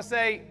that, I want to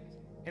say,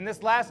 in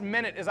this last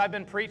minute as I've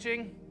been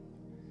preaching,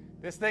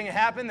 this thing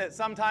happened that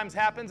sometimes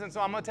happens, and so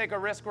I'm going to take a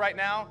risk right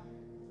now,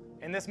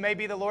 and this may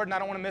be the Lord, and I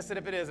don't want to miss it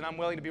if it is, and I'm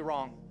willing to be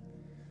wrong.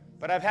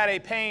 But I've had a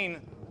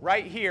pain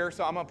right here,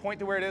 so I'm going to point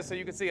to where it is so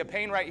you can see a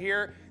pain right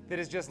here that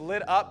is just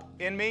lit up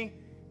in me.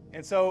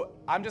 And so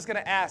I'm just going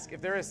to ask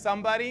if there is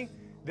somebody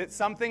that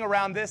something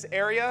around this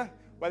area,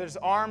 whether it's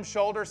arm,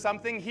 shoulder,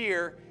 something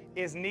here,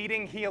 is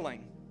needing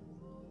healing.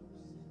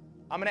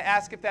 I'm going to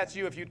ask if that's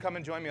you, if you'd come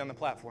and join me on the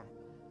platform.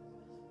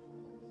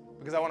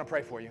 Because I want to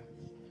pray for you.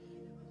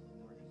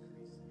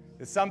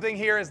 If something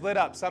here is lit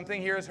up,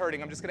 something here is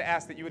hurting, I'm just going to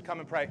ask that you would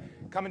come and pray.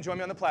 Come and join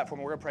me on the platform,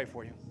 and we're going to pray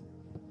for you.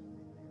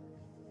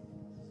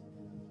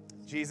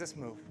 Jesus,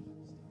 move.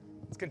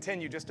 Let's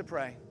continue just to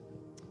pray.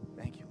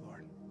 Thank you,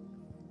 Lord.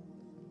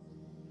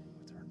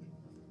 What's hurting?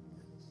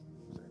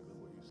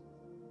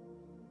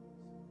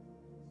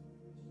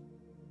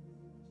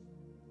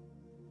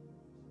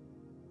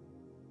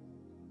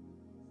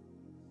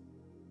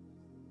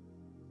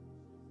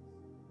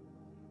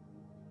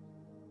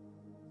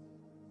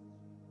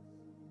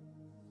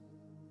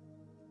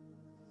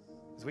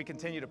 As we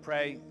continue to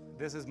pray,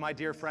 this is my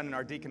dear friend and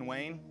our deacon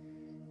Wayne.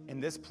 In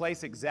this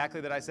place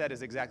exactly that I said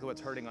is exactly what's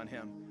hurting on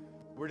him.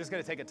 We're just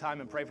going to take a time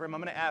and pray for him.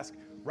 I'm going to ask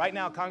right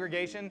now,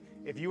 congregation,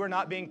 if you are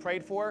not being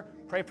prayed for,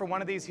 pray for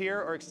one of these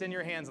here or extend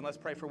your hands and let's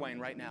pray for Wayne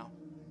right now.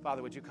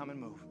 Father, would you come and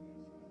move?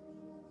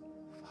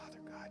 Father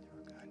God, you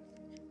are good.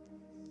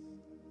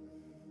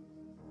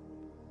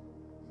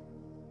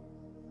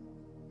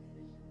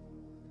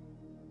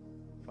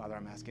 Father,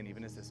 I'm asking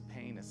even as this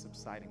pain is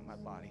subsiding in my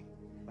body,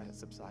 let it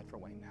subside for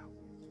Wayne now.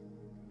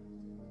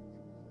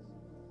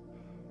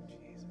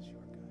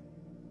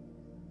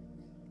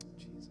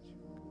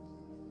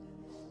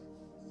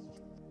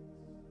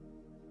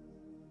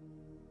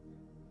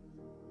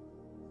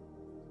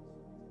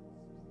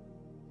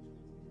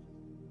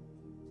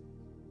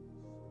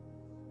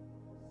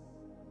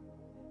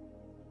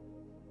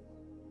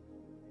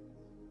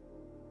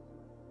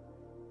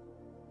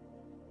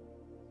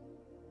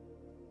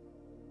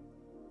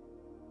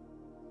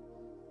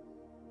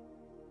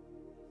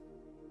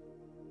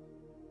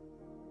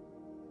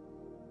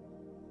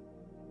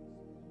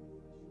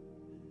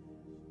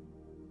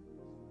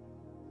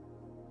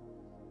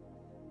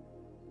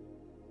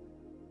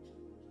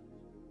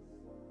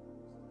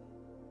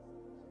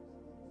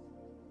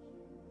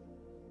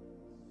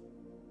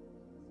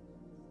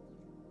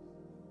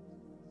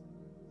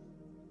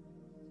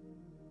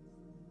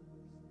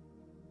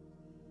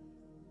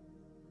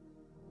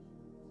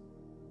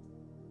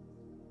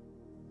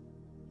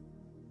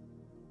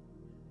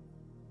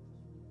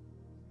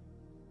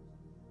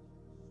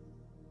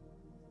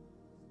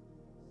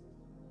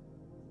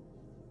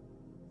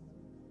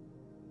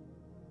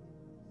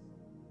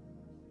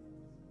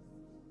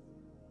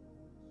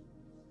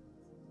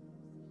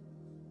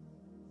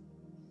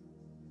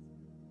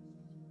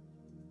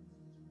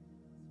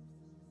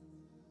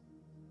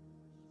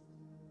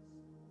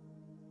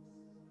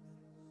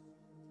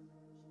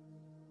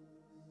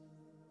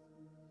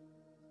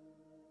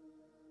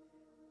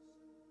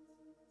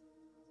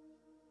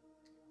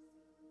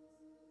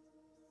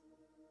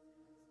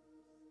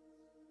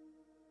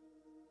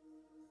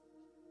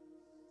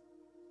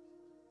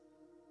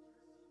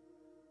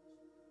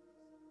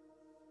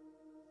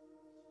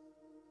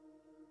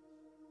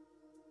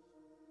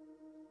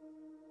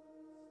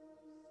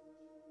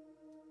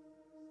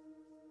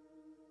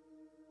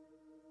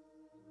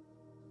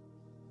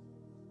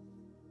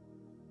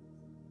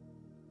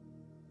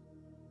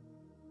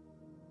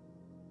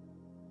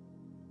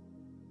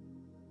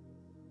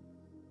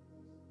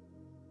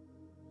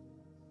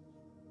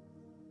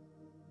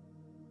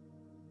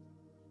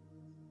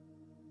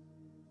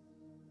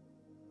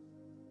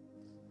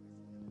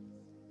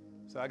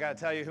 So I got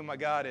to tell you who my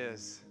God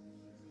is.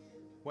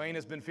 Wayne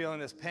has been feeling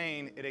this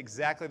pain at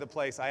exactly the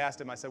place. I asked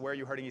him, I said, where are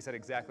you hurting? He said,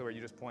 exactly where you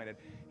just pointed.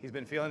 He's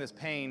been feeling this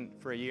pain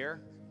for a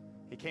year.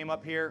 He came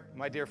up here.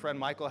 My dear friend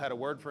Michael had a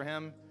word for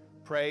him,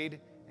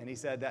 prayed, and he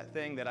said that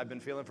thing that I've been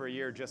feeling for a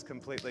year just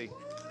completely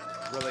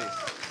released.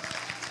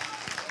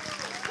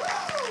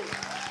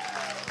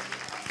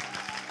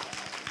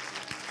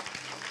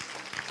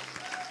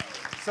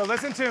 So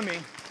listen to me.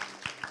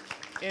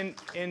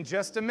 In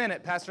just a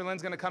minute, Pastor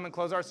Lynn's going to come and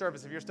close our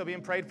service. If you're still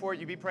being prayed for,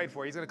 you be prayed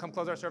for. He's going to come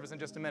close our service in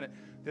just a minute.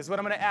 This is what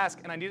I'm going to ask,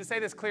 and I need to say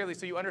this clearly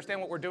so you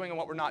understand what we're doing and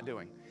what we're not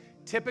doing.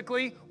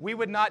 Typically, we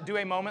would not do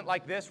a moment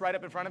like this right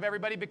up in front of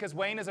everybody because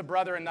Wayne is a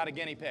brother and not a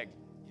guinea pig.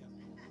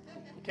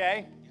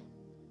 Okay?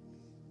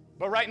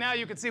 But right now,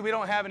 you can see we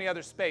don't have any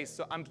other space,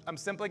 so I'm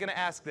simply going to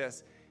ask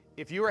this.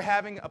 If you are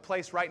having a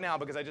place right now,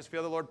 because I just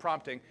feel the Lord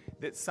prompting,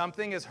 that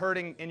something is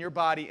hurting in your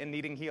body and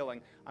needing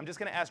healing, I'm just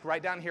going to ask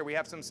right down here. We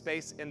have some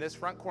space in this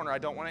front corner. I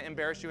don't want to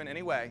embarrass you in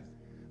any way,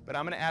 but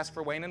I'm going to ask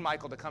for Wayne and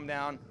Michael to come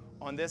down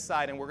on this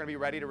side, and we're going to be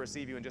ready to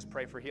receive you and just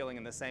pray for healing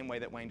in the same way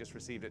that Wayne just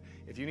received it.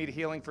 If you need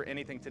healing for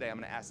anything today, I'm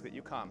going to ask that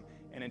you come.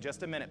 And in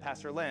just a minute,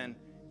 Pastor Lynn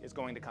is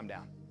going to come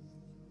down.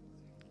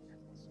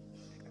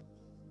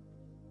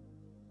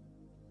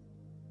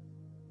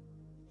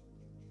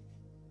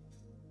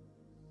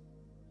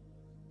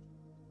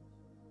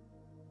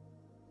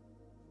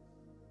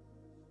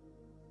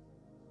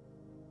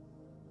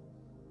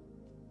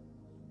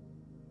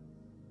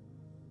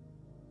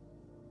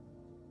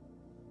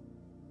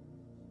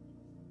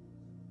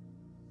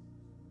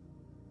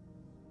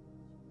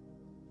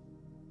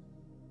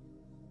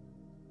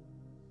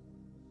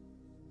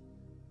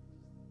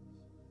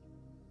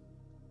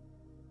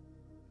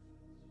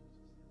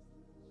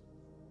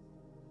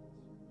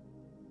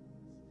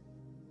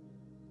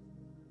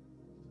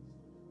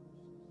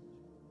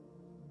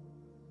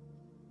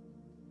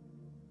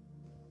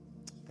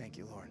 Thank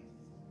you, Lord.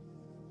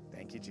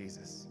 Thank you,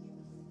 Jesus.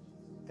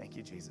 Thank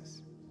you,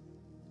 Jesus.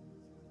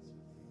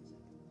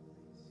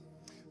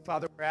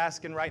 Father, we're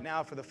asking right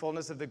now for the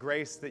fullness of the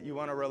grace that you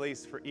want to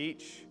release for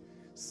each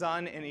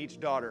son and each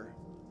daughter.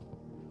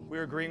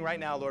 We're agreeing right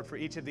now, Lord, for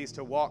each of these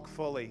to walk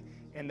fully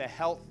in the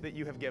health that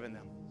you have given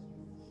them.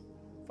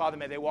 Father,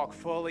 may they walk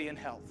fully in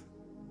health.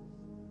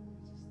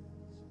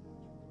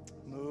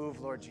 Move,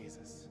 Lord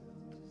Jesus.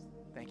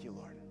 Thank you,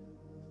 Lord.